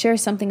something, or share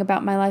something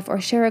about my life,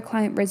 or share a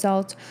client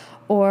result,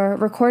 or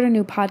record a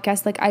new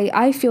podcast. Like,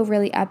 I feel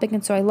really epic,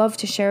 and so I love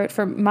to share it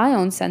for my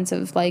own sense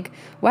of like,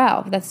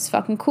 wow, that's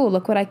fucking cool.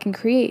 Look what I can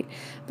create.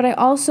 But I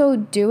also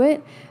do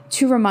it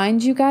to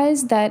remind you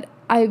guys that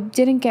I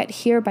didn't get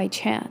here by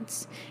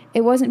chance.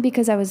 It wasn't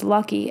because I was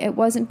lucky. It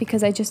wasn't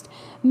because I just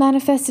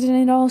manifested and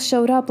it all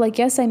showed up. Like,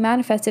 yes, I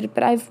manifested it,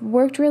 but I've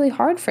worked really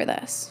hard for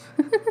this.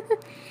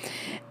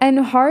 And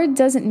hard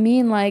doesn't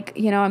mean like,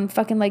 I'm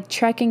fucking like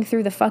trekking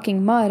through the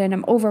fucking mud and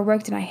I'm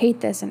overworked and I hate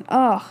this and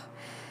ugh.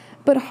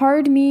 But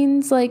hard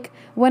means like,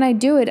 when I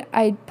do it,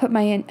 I put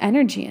my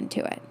energy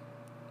into it.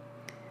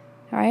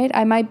 All right?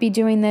 I might be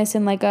doing this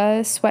in like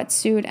a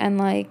sweatsuit and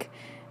like,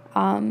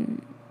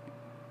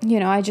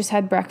 I just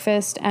had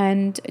breakfast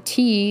and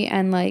tea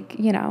and like,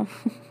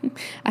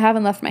 I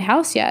haven't left my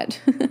house yet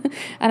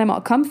and I'm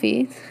all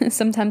comfy.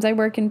 Sometimes I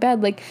work in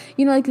bed. Like,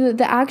 like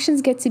the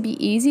actions get to be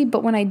easy,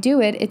 but when I do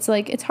it, it's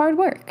like, it's hard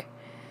work.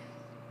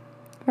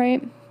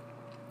 Right?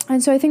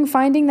 And so I think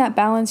finding that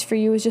balance for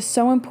you is just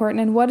so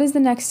important. And what is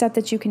the next step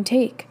that you can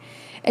take?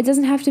 It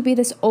doesn't have to be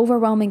this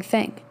overwhelming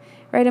thing,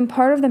 right? And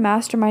part of the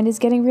mastermind is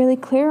getting really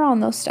clear on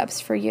those steps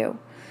for you.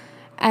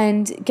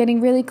 And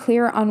getting really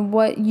clear on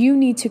what you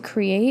need to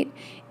create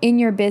in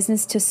your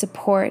business to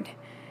support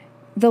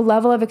the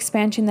level of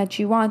expansion that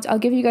you want. I'll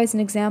give you guys an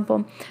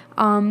example.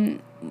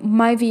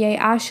 My VA,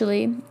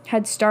 Ashley,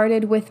 had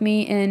started with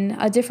me in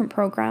a different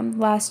program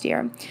last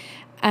year.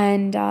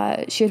 And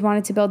she had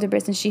wanted to build her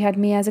business. She had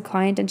me as a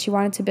client, and she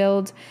wanted to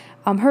build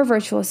her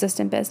virtual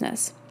assistant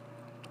business.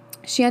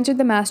 She entered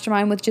the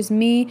mastermind with just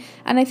me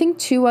and I think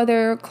 2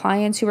 other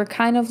clients who were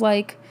kind of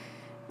like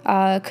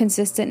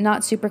consistent,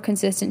 not super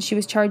consistent. She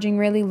was charging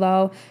really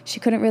low. She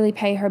couldn't really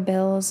pay her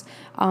bills.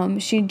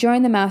 She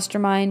joined the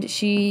mastermind.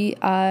 She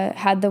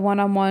had the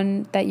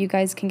one-on-one that you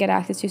guys can get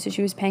access to. So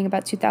she was paying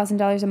about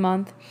 $2,000 a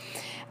month.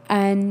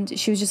 And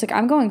she was just like,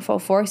 I'm going full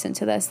force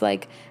into this.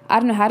 Like, I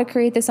don't know how to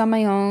create this on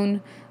my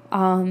own.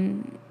 I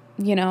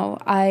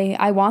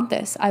want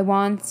this. I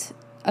want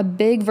a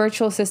big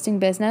virtual assisting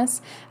business.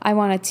 I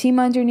want a team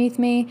underneath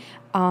me.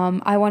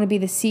 I want to be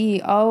the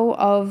CEO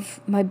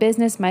of my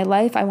business, my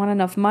life. I want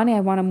enough money.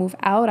 I want to move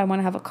out. I want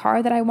to have a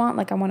car that I want.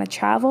 Like, I want to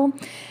travel.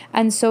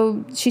 And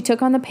so she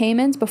took on the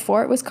payments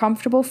before it was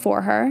comfortable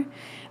for her.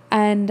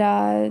 And,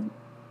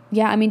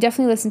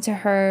 definitely listen to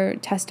her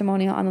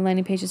testimonial on the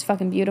landing page. It's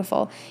fucking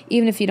beautiful.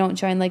 Even if you don't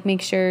join, like,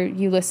 make sure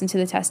you listen to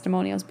the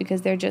testimonials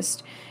because they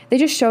just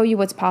show you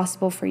what's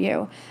possible for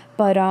you.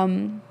 But,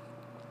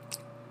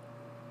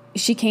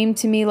 she came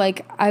to me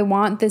like, I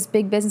want this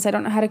big business. I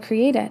don't know how to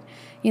create it.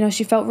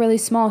 She felt really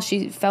small.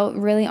 She felt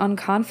really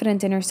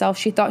unconfident in herself.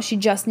 She thought she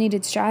just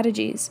needed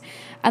strategies.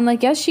 And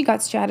like, yes, she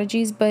got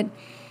strategies, but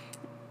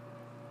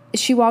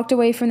she walked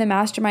away from the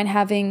mastermind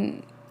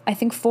having, I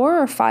think,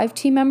 4 or 5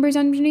 team members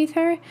underneath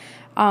her.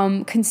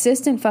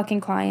 Consistent fucking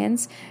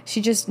clients.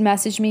 She just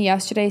messaged me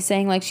yesterday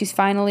saying like she's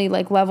finally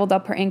like leveled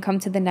up her income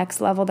to the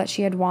next level that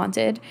she had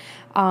wanted.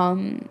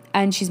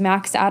 And she's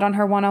maxed out on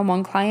her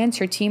one-on-one clients.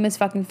 Her team is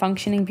fucking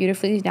functioning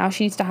beautifully. Now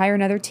she needs to hire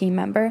another team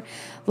member.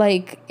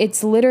 Like,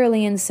 it's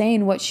literally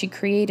insane what she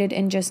created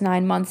in just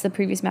 9 months. The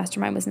previous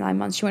mastermind was 9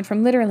 months. She went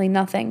from literally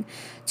nothing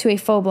to a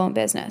full-blown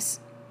business.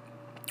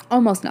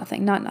 Almost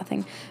nothing, not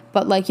nothing,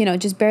 but like,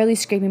 just barely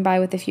scraping by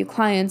with a few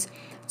clients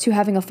to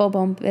having a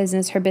full-blown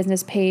business, her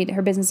business paid,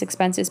 her business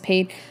expenses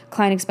paid,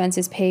 client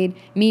expenses paid,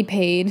 me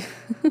paid,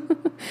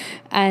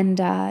 and,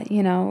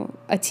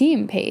 a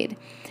team paid.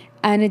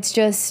 And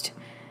it's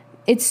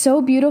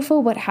so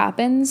beautiful what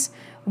happens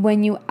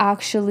when you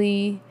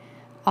actually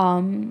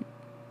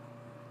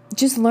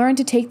just learn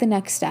to take the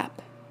next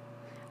step.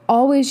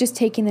 Always just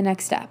taking the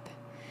next step.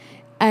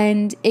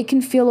 And it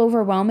can feel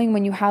overwhelming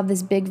when you have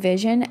this big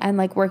vision and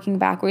like working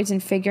backwards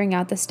and figuring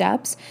out the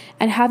steps.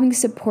 And having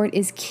support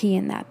is key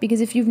in that.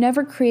 Because if you've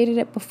never created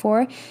it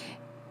before,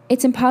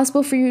 it's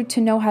impossible for you to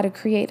know how to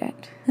create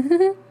it.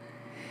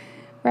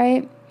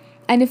 Right?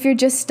 And if you're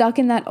just stuck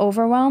in that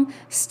overwhelm,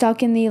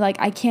 stuck in the like,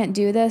 I can't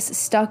do this,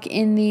 stuck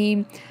in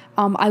the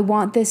I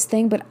want this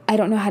thing, but I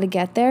don't know how to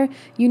get there,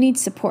 you need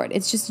support.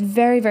 It's just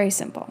very, very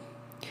simple.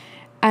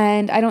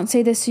 And I don't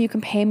say this so you can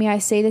pay me. I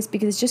say this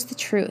because it's just the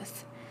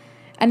truth.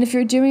 And if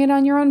you're doing it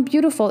on your own,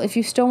 beautiful. If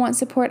you still want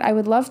support, I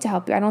would love to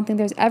help you. I don't think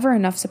there's ever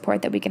enough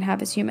support that we can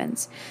have as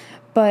humans.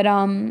 But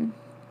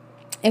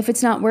if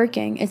it's not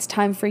working, it's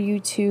time for you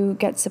to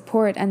get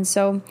support. And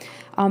so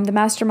the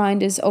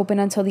mastermind is open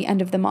until the end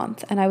of the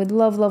month. And I would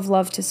love, love,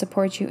 love to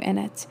support you in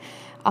it.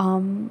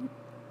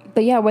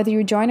 But yeah, whether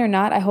you join or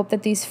not, I hope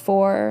that these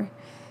 4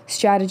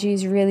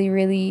 strategies really,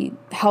 really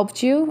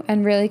helped you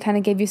and really kind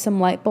of gave you some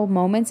light bulb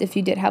moments. If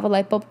you did have a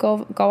light bulb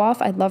go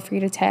off, I'd love for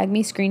you to tag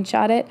me,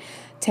 screenshot it,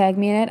 tag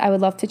me in it. I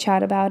would love to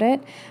chat about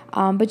it.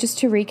 But just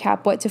to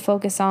recap what to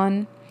focus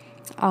on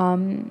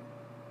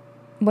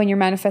when you're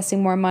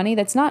manifesting more money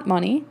that's not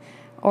money,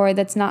 or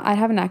that's not, I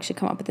haven't actually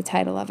come up with the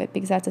title of it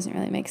because that doesn't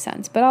really make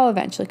sense, but I'll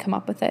eventually come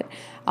up with it.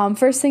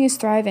 First thing is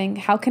thriving.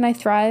 How can I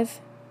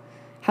thrive?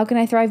 How can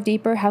I thrive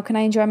deeper? How can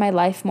I enjoy my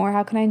life more?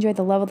 How can I enjoy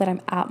the level that I'm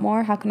at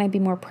more? How can I be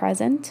more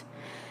present?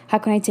 How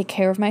can I take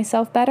care of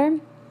myself better?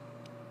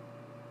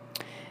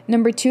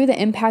 Number 2, the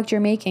impact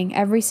you're making.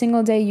 Every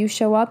single day you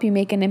show up, you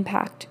make an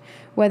impact,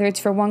 whether it's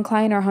for 1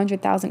 client or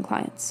 100,000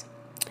 clients.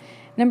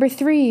 Number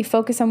 3,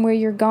 focus on where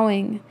you're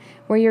going.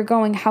 Where you're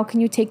going, how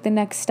can you take the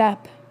next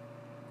step?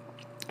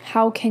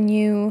 How can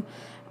you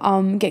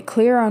get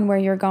clear on where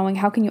you're going?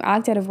 How can you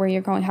act out of where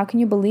you're going? How can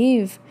you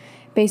believe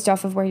based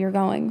off of where you're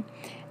going?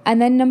 And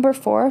then number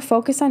 4,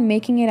 focus on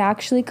making it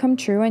actually come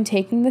true and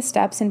taking the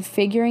steps and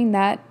figuring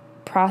that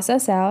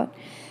process out.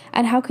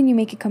 And how can you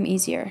make it come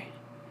easier?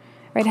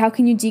 Right? How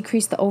can you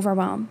decrease the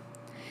overwhelm?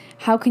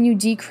 How can you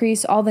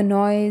decrease all the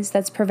noise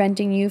that's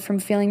preventing you from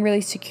feeling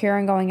really secure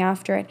and going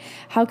after it?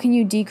 How can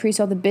you decrease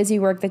all the busy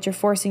work that you're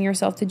forcing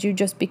yourself to do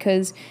just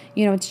because,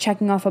 it's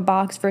checking off a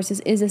box versus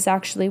is this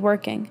actually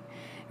working?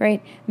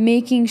 Right?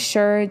 Making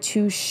sure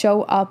to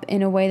show up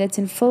in a way that's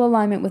in full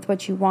alignment with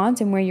what you want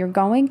and where you're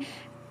going,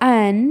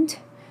 and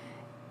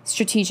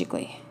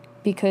strategically,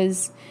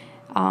 because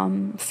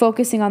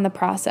focusing on the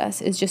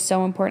process is just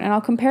so important. And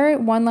I'll compare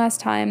it one last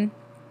time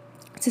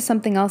to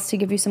something else to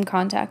give you some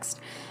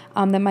context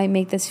that might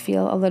make this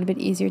feel a little bit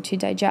easier to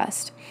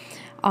digest.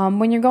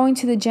 When you're going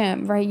to the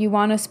gym, right, you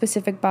want a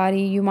specific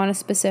body, you want a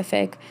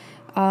specific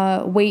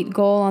weight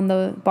goal on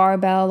the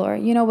barbell, or,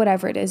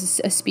 whatever it is,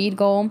 a speed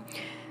goal.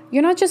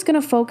 you're not just going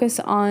to focus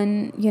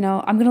on,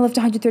 I'm going to lift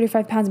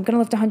 135 pounds, I'm going to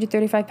lift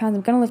 135 pounds,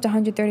 I'm going to lift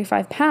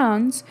 135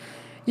 pounds.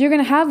 You're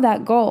going to have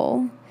that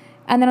goal.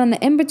 And then on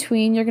the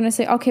in-between, you're going to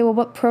say, okay, well,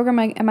 what program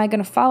am I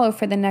going to follow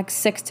for the next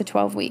 6 to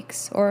 12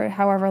 weeks, or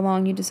however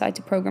long you decide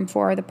to program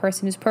for, or the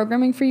person who's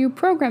programming for you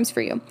programs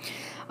for you.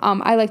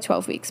 I like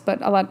 12 weeks,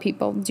 but a lot of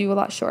people do a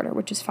lot shorter,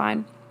 which is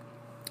fine.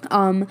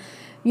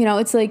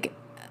 It's like,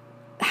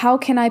 how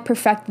can I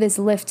perfect this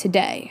lift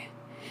today?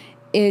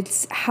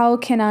 It's how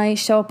can I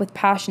show up with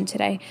passion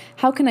today?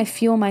 How can I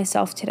fuel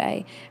myself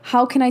today?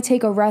 How can I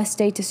take a rest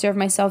day to serve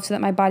myself so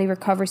that my body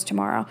recovers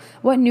tomorrow?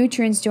 What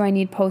nutrients do I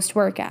need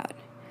post-workout?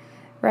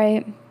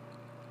 Right?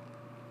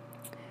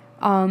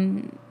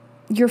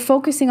 You're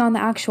focusing on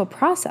the actual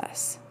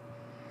process,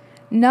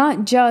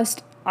 not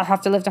just, I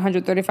have to lift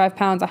 135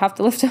 pounds. I have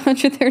to lift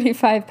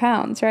 135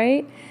 pounds,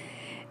 right?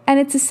 And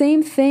it's the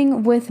same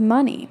thing with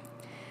money.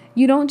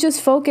 You don't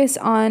just focus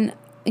on,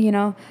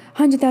 $100,000,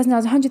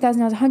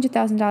 $100,000, $100,000,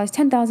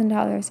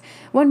 $10,000,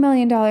 $1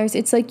 million.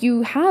 It's like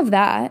you have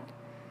that,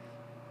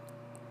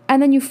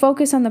 and then you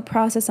focus on the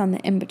process on the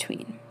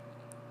in-between,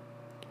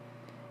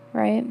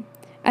 right?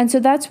 And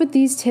so that's what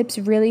these tips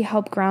really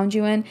help ground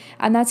you in.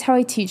 And that's how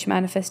I teach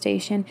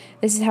manifestation.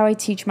 This is how I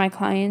teach my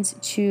clients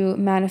to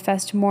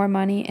manifest more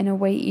money in a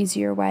way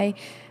easier way.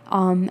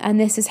 And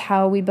this is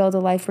how we build a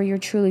life where you're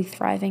truly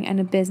thriving and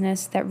a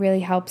business that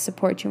really helps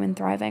support you in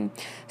thriving.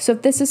 So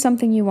if this is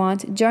something you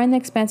want, join the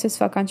Expansive as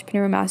Fuck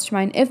Entrepreneur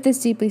Mastermind. If this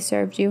deeply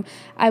served you,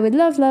 I would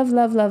love, love,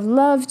 love, love,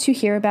 love to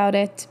hear about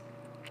it.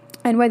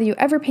 And whether you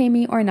ever pay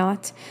me or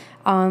not,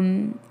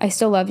 I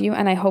still love you,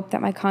 and I hope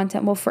that my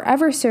content will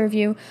forever serve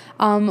you.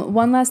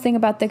 One last thing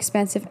about the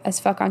Expansive as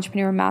Fuck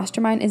Entrepreneur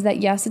Mastermind is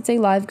that, yes, it's a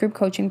live group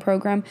coaching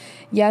program.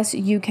 Yes,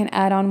 you can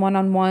add on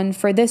one-on-one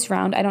for this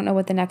round. I don't know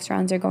what the next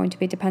rounds are going to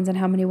be. It depends on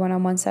how many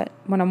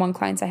one-on-one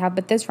clients I have.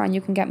 But this round, you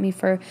can get me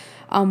for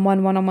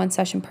one-on-one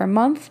session per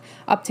month,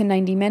 up to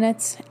 90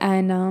 minutes.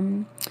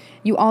 And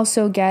you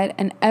also get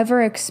an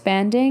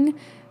ever-expanding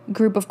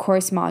group of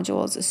course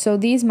modules. So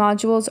these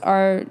modules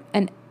are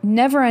an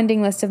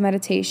never-ending list of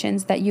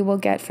meditations that you will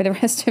get for the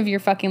rest of your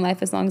fucking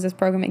life as long as this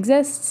program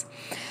exists.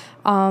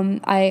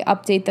 I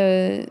update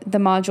the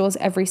modules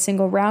every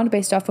single round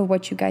based off of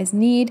what you guys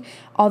need.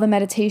 All the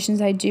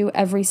meditations I do,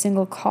 every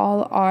single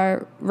call,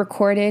 are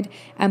recorded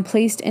and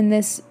placed in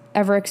this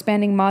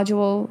ever-expanding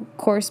module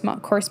course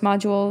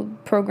module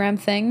program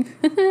thing.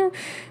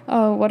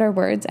 Oh, what are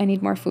words? I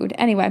need more food.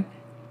 Anyway,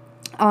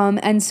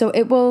 and so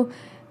it will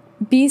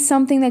be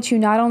something that you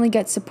not only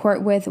get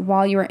support with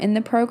while you are in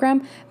the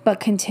program, but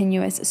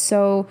continuous.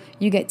 So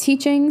you get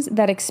teachings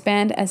that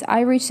expand as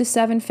I reach the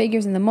 7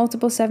 figures and the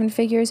multiple 7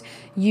 figures.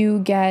 You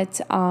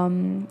get,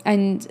 and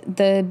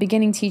the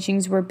beginning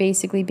teachings were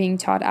basically being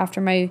taught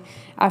after we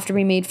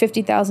made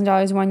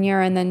 $50,000 one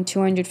year and then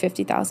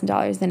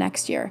 $250,000 the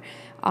next year.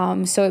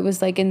 So it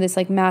was like in this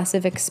like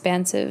massive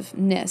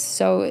expansiveness.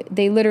 So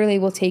they literally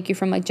will take you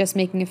from like just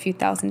making a few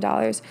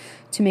 $1,000s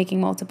to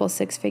making multiple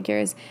 6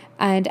 figures.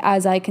 And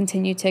as I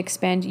continue to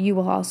expand, you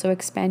will also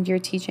expand your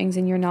teachings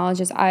and your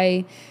knowledge. As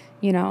I,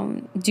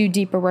 do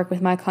deeper work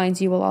with my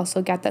clients, you will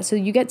also get that. So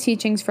you get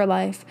teachings for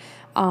life.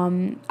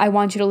 I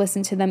want you to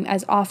listen to them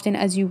as often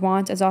as you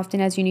want, as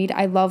often as you need.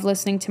 I love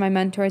listening to my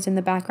mentors in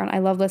the background. I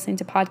love listening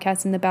to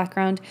podcasts in the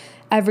background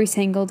every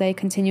single day,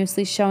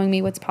 continuously showing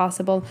me what's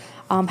possible,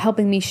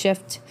 helping me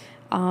shift,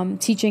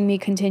 teaching me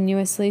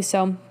continuously.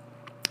 So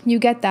you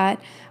get that.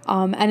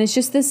 And it's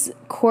just this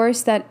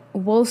course that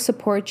will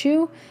support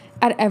you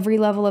at every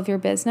level of your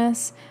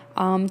business,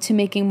 to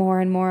making more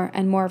and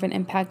more of an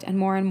impact and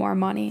more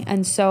money.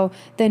 And so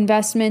the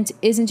investment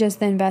isn't just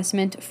the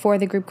investment for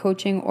the group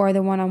coaching or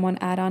the one-on-one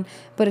add-on,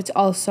 but it's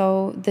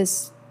also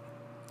this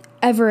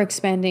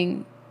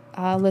ever-expanding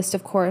list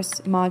of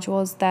course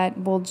modules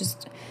that will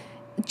just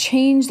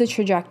change the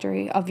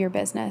trajectory of your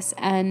business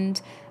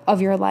and of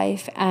your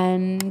life,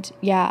 and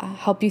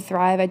help you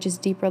thrive at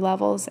just deeper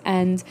levels.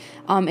 And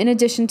in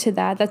addition to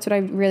that, that's what I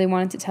really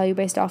wanted to tell you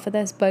based off of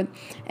this, but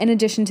in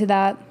addition to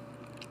that,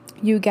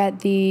 you get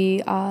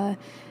the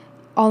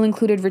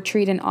all-included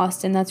retreat in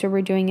Austin. That's where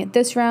we're doing it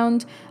this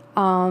round.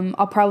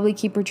 I'll probably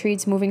keep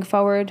retreats moving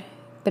forward,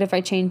 but if I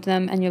change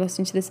them and you're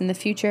listening to this in the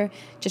future,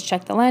 just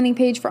check the landing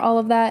page for all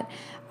of that.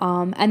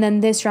 And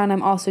then this round,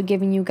 I'm also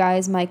giving you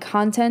guys my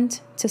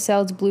Content to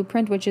Sales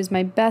Blueprint, which is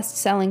my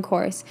best-selling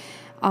course.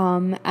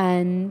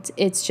 And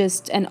it's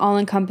just an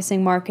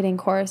all-encompassing marketing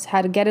course: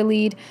 how to get a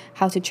lead,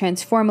 how to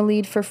transform a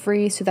lead for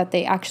free so that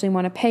they actually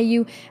want to pay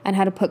you, and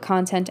how to put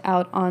content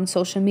out on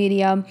social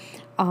media,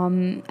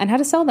 and how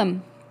to sell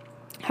them,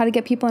 how to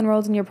get people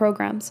enrolled in your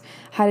programs,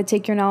 how to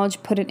take your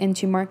knowledge, put it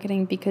into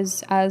marketing,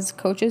 because as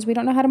coaches, we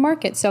don't know how to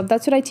market. So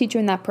that's what I teach you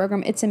in that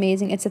program. It's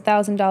amazing. It's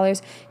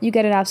 $1,000. You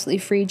get it absolutely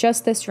free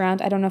just this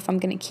round. I don't know if I'm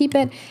going to keep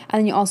it. And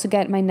then you also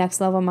get my Next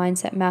Level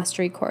Mindset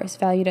Mastery course,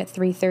 valued at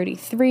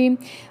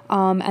 $333.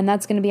 And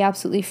that's going to be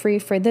absolutely free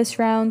for this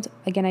round.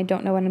 Again, I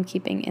don't know what I'm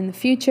keeping in the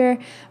future,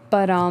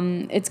 but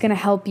it's going to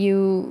help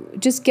you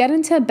just get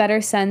into a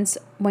better sense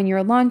when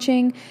you're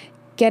launching,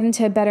 get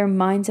into a better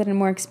mindset and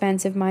more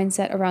expansive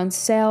mindset around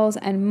sales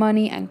and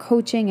money and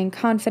coaching and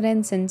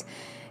confidence. And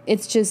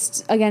it's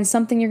just, again,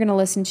 something you're going to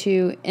listen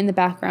to in the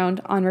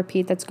background on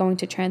repeat that's going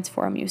to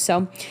transform you.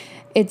 So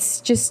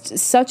it's just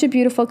such a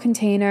beautiful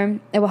container.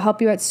 It will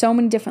help you at so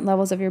many different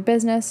levels of your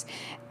business.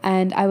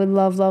 And I would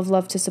love, love,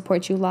 love to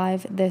support you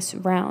live this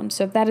round.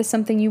 So if that is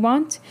something you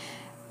want,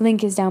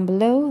 link is down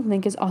below.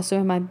 Link is also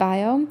in my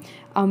bio.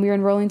 We're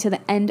enrolling to the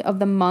end of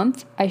the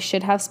month. I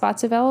should have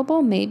spots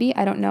available. Maybe.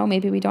 I don't know.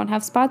 Maybe we don't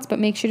have spots, but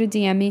make sure to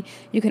DM me.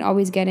 You can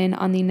always get in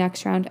on the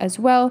next round as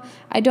well.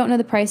 I don't know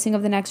the pricing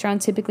of the next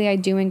round. Typically, I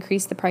do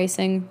increase the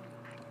pricing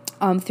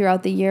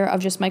throughout the year of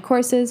just my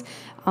courses.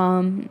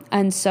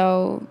 And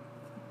so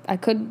I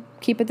could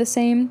keep it the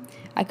same.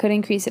 I could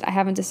increase it. I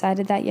haven't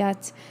decided that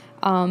yet.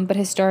 But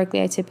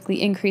historically, I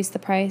typically increase the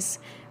price.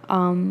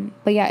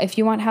 But yeah, if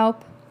you want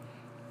help,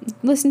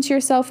 listen to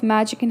yourself.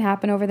 Magic can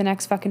happen over the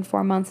next fucking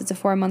 4 months. It's a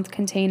 4-month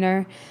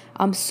container.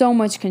 So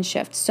much can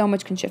shift.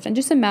 And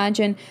just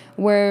imagine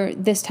where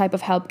this type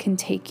of help can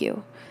take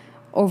you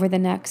over the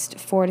next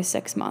 4 to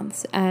 6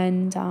 months.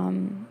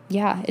 And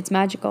yeah, it's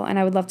magical. And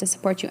I would love to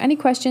support you. Any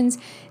questions,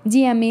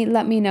 DM me,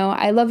 let me know.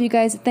 I love you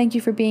guys. Thank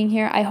you for being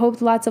here. I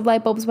hope lots of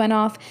light bulbs went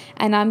off.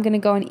 And I'm going to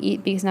go and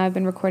eat because now I've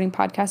been recording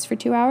podcasts for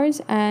 2 hours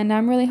and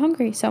I'm really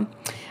hungry. So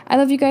I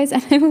love you guys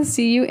and I will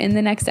see you in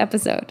the next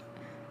episode.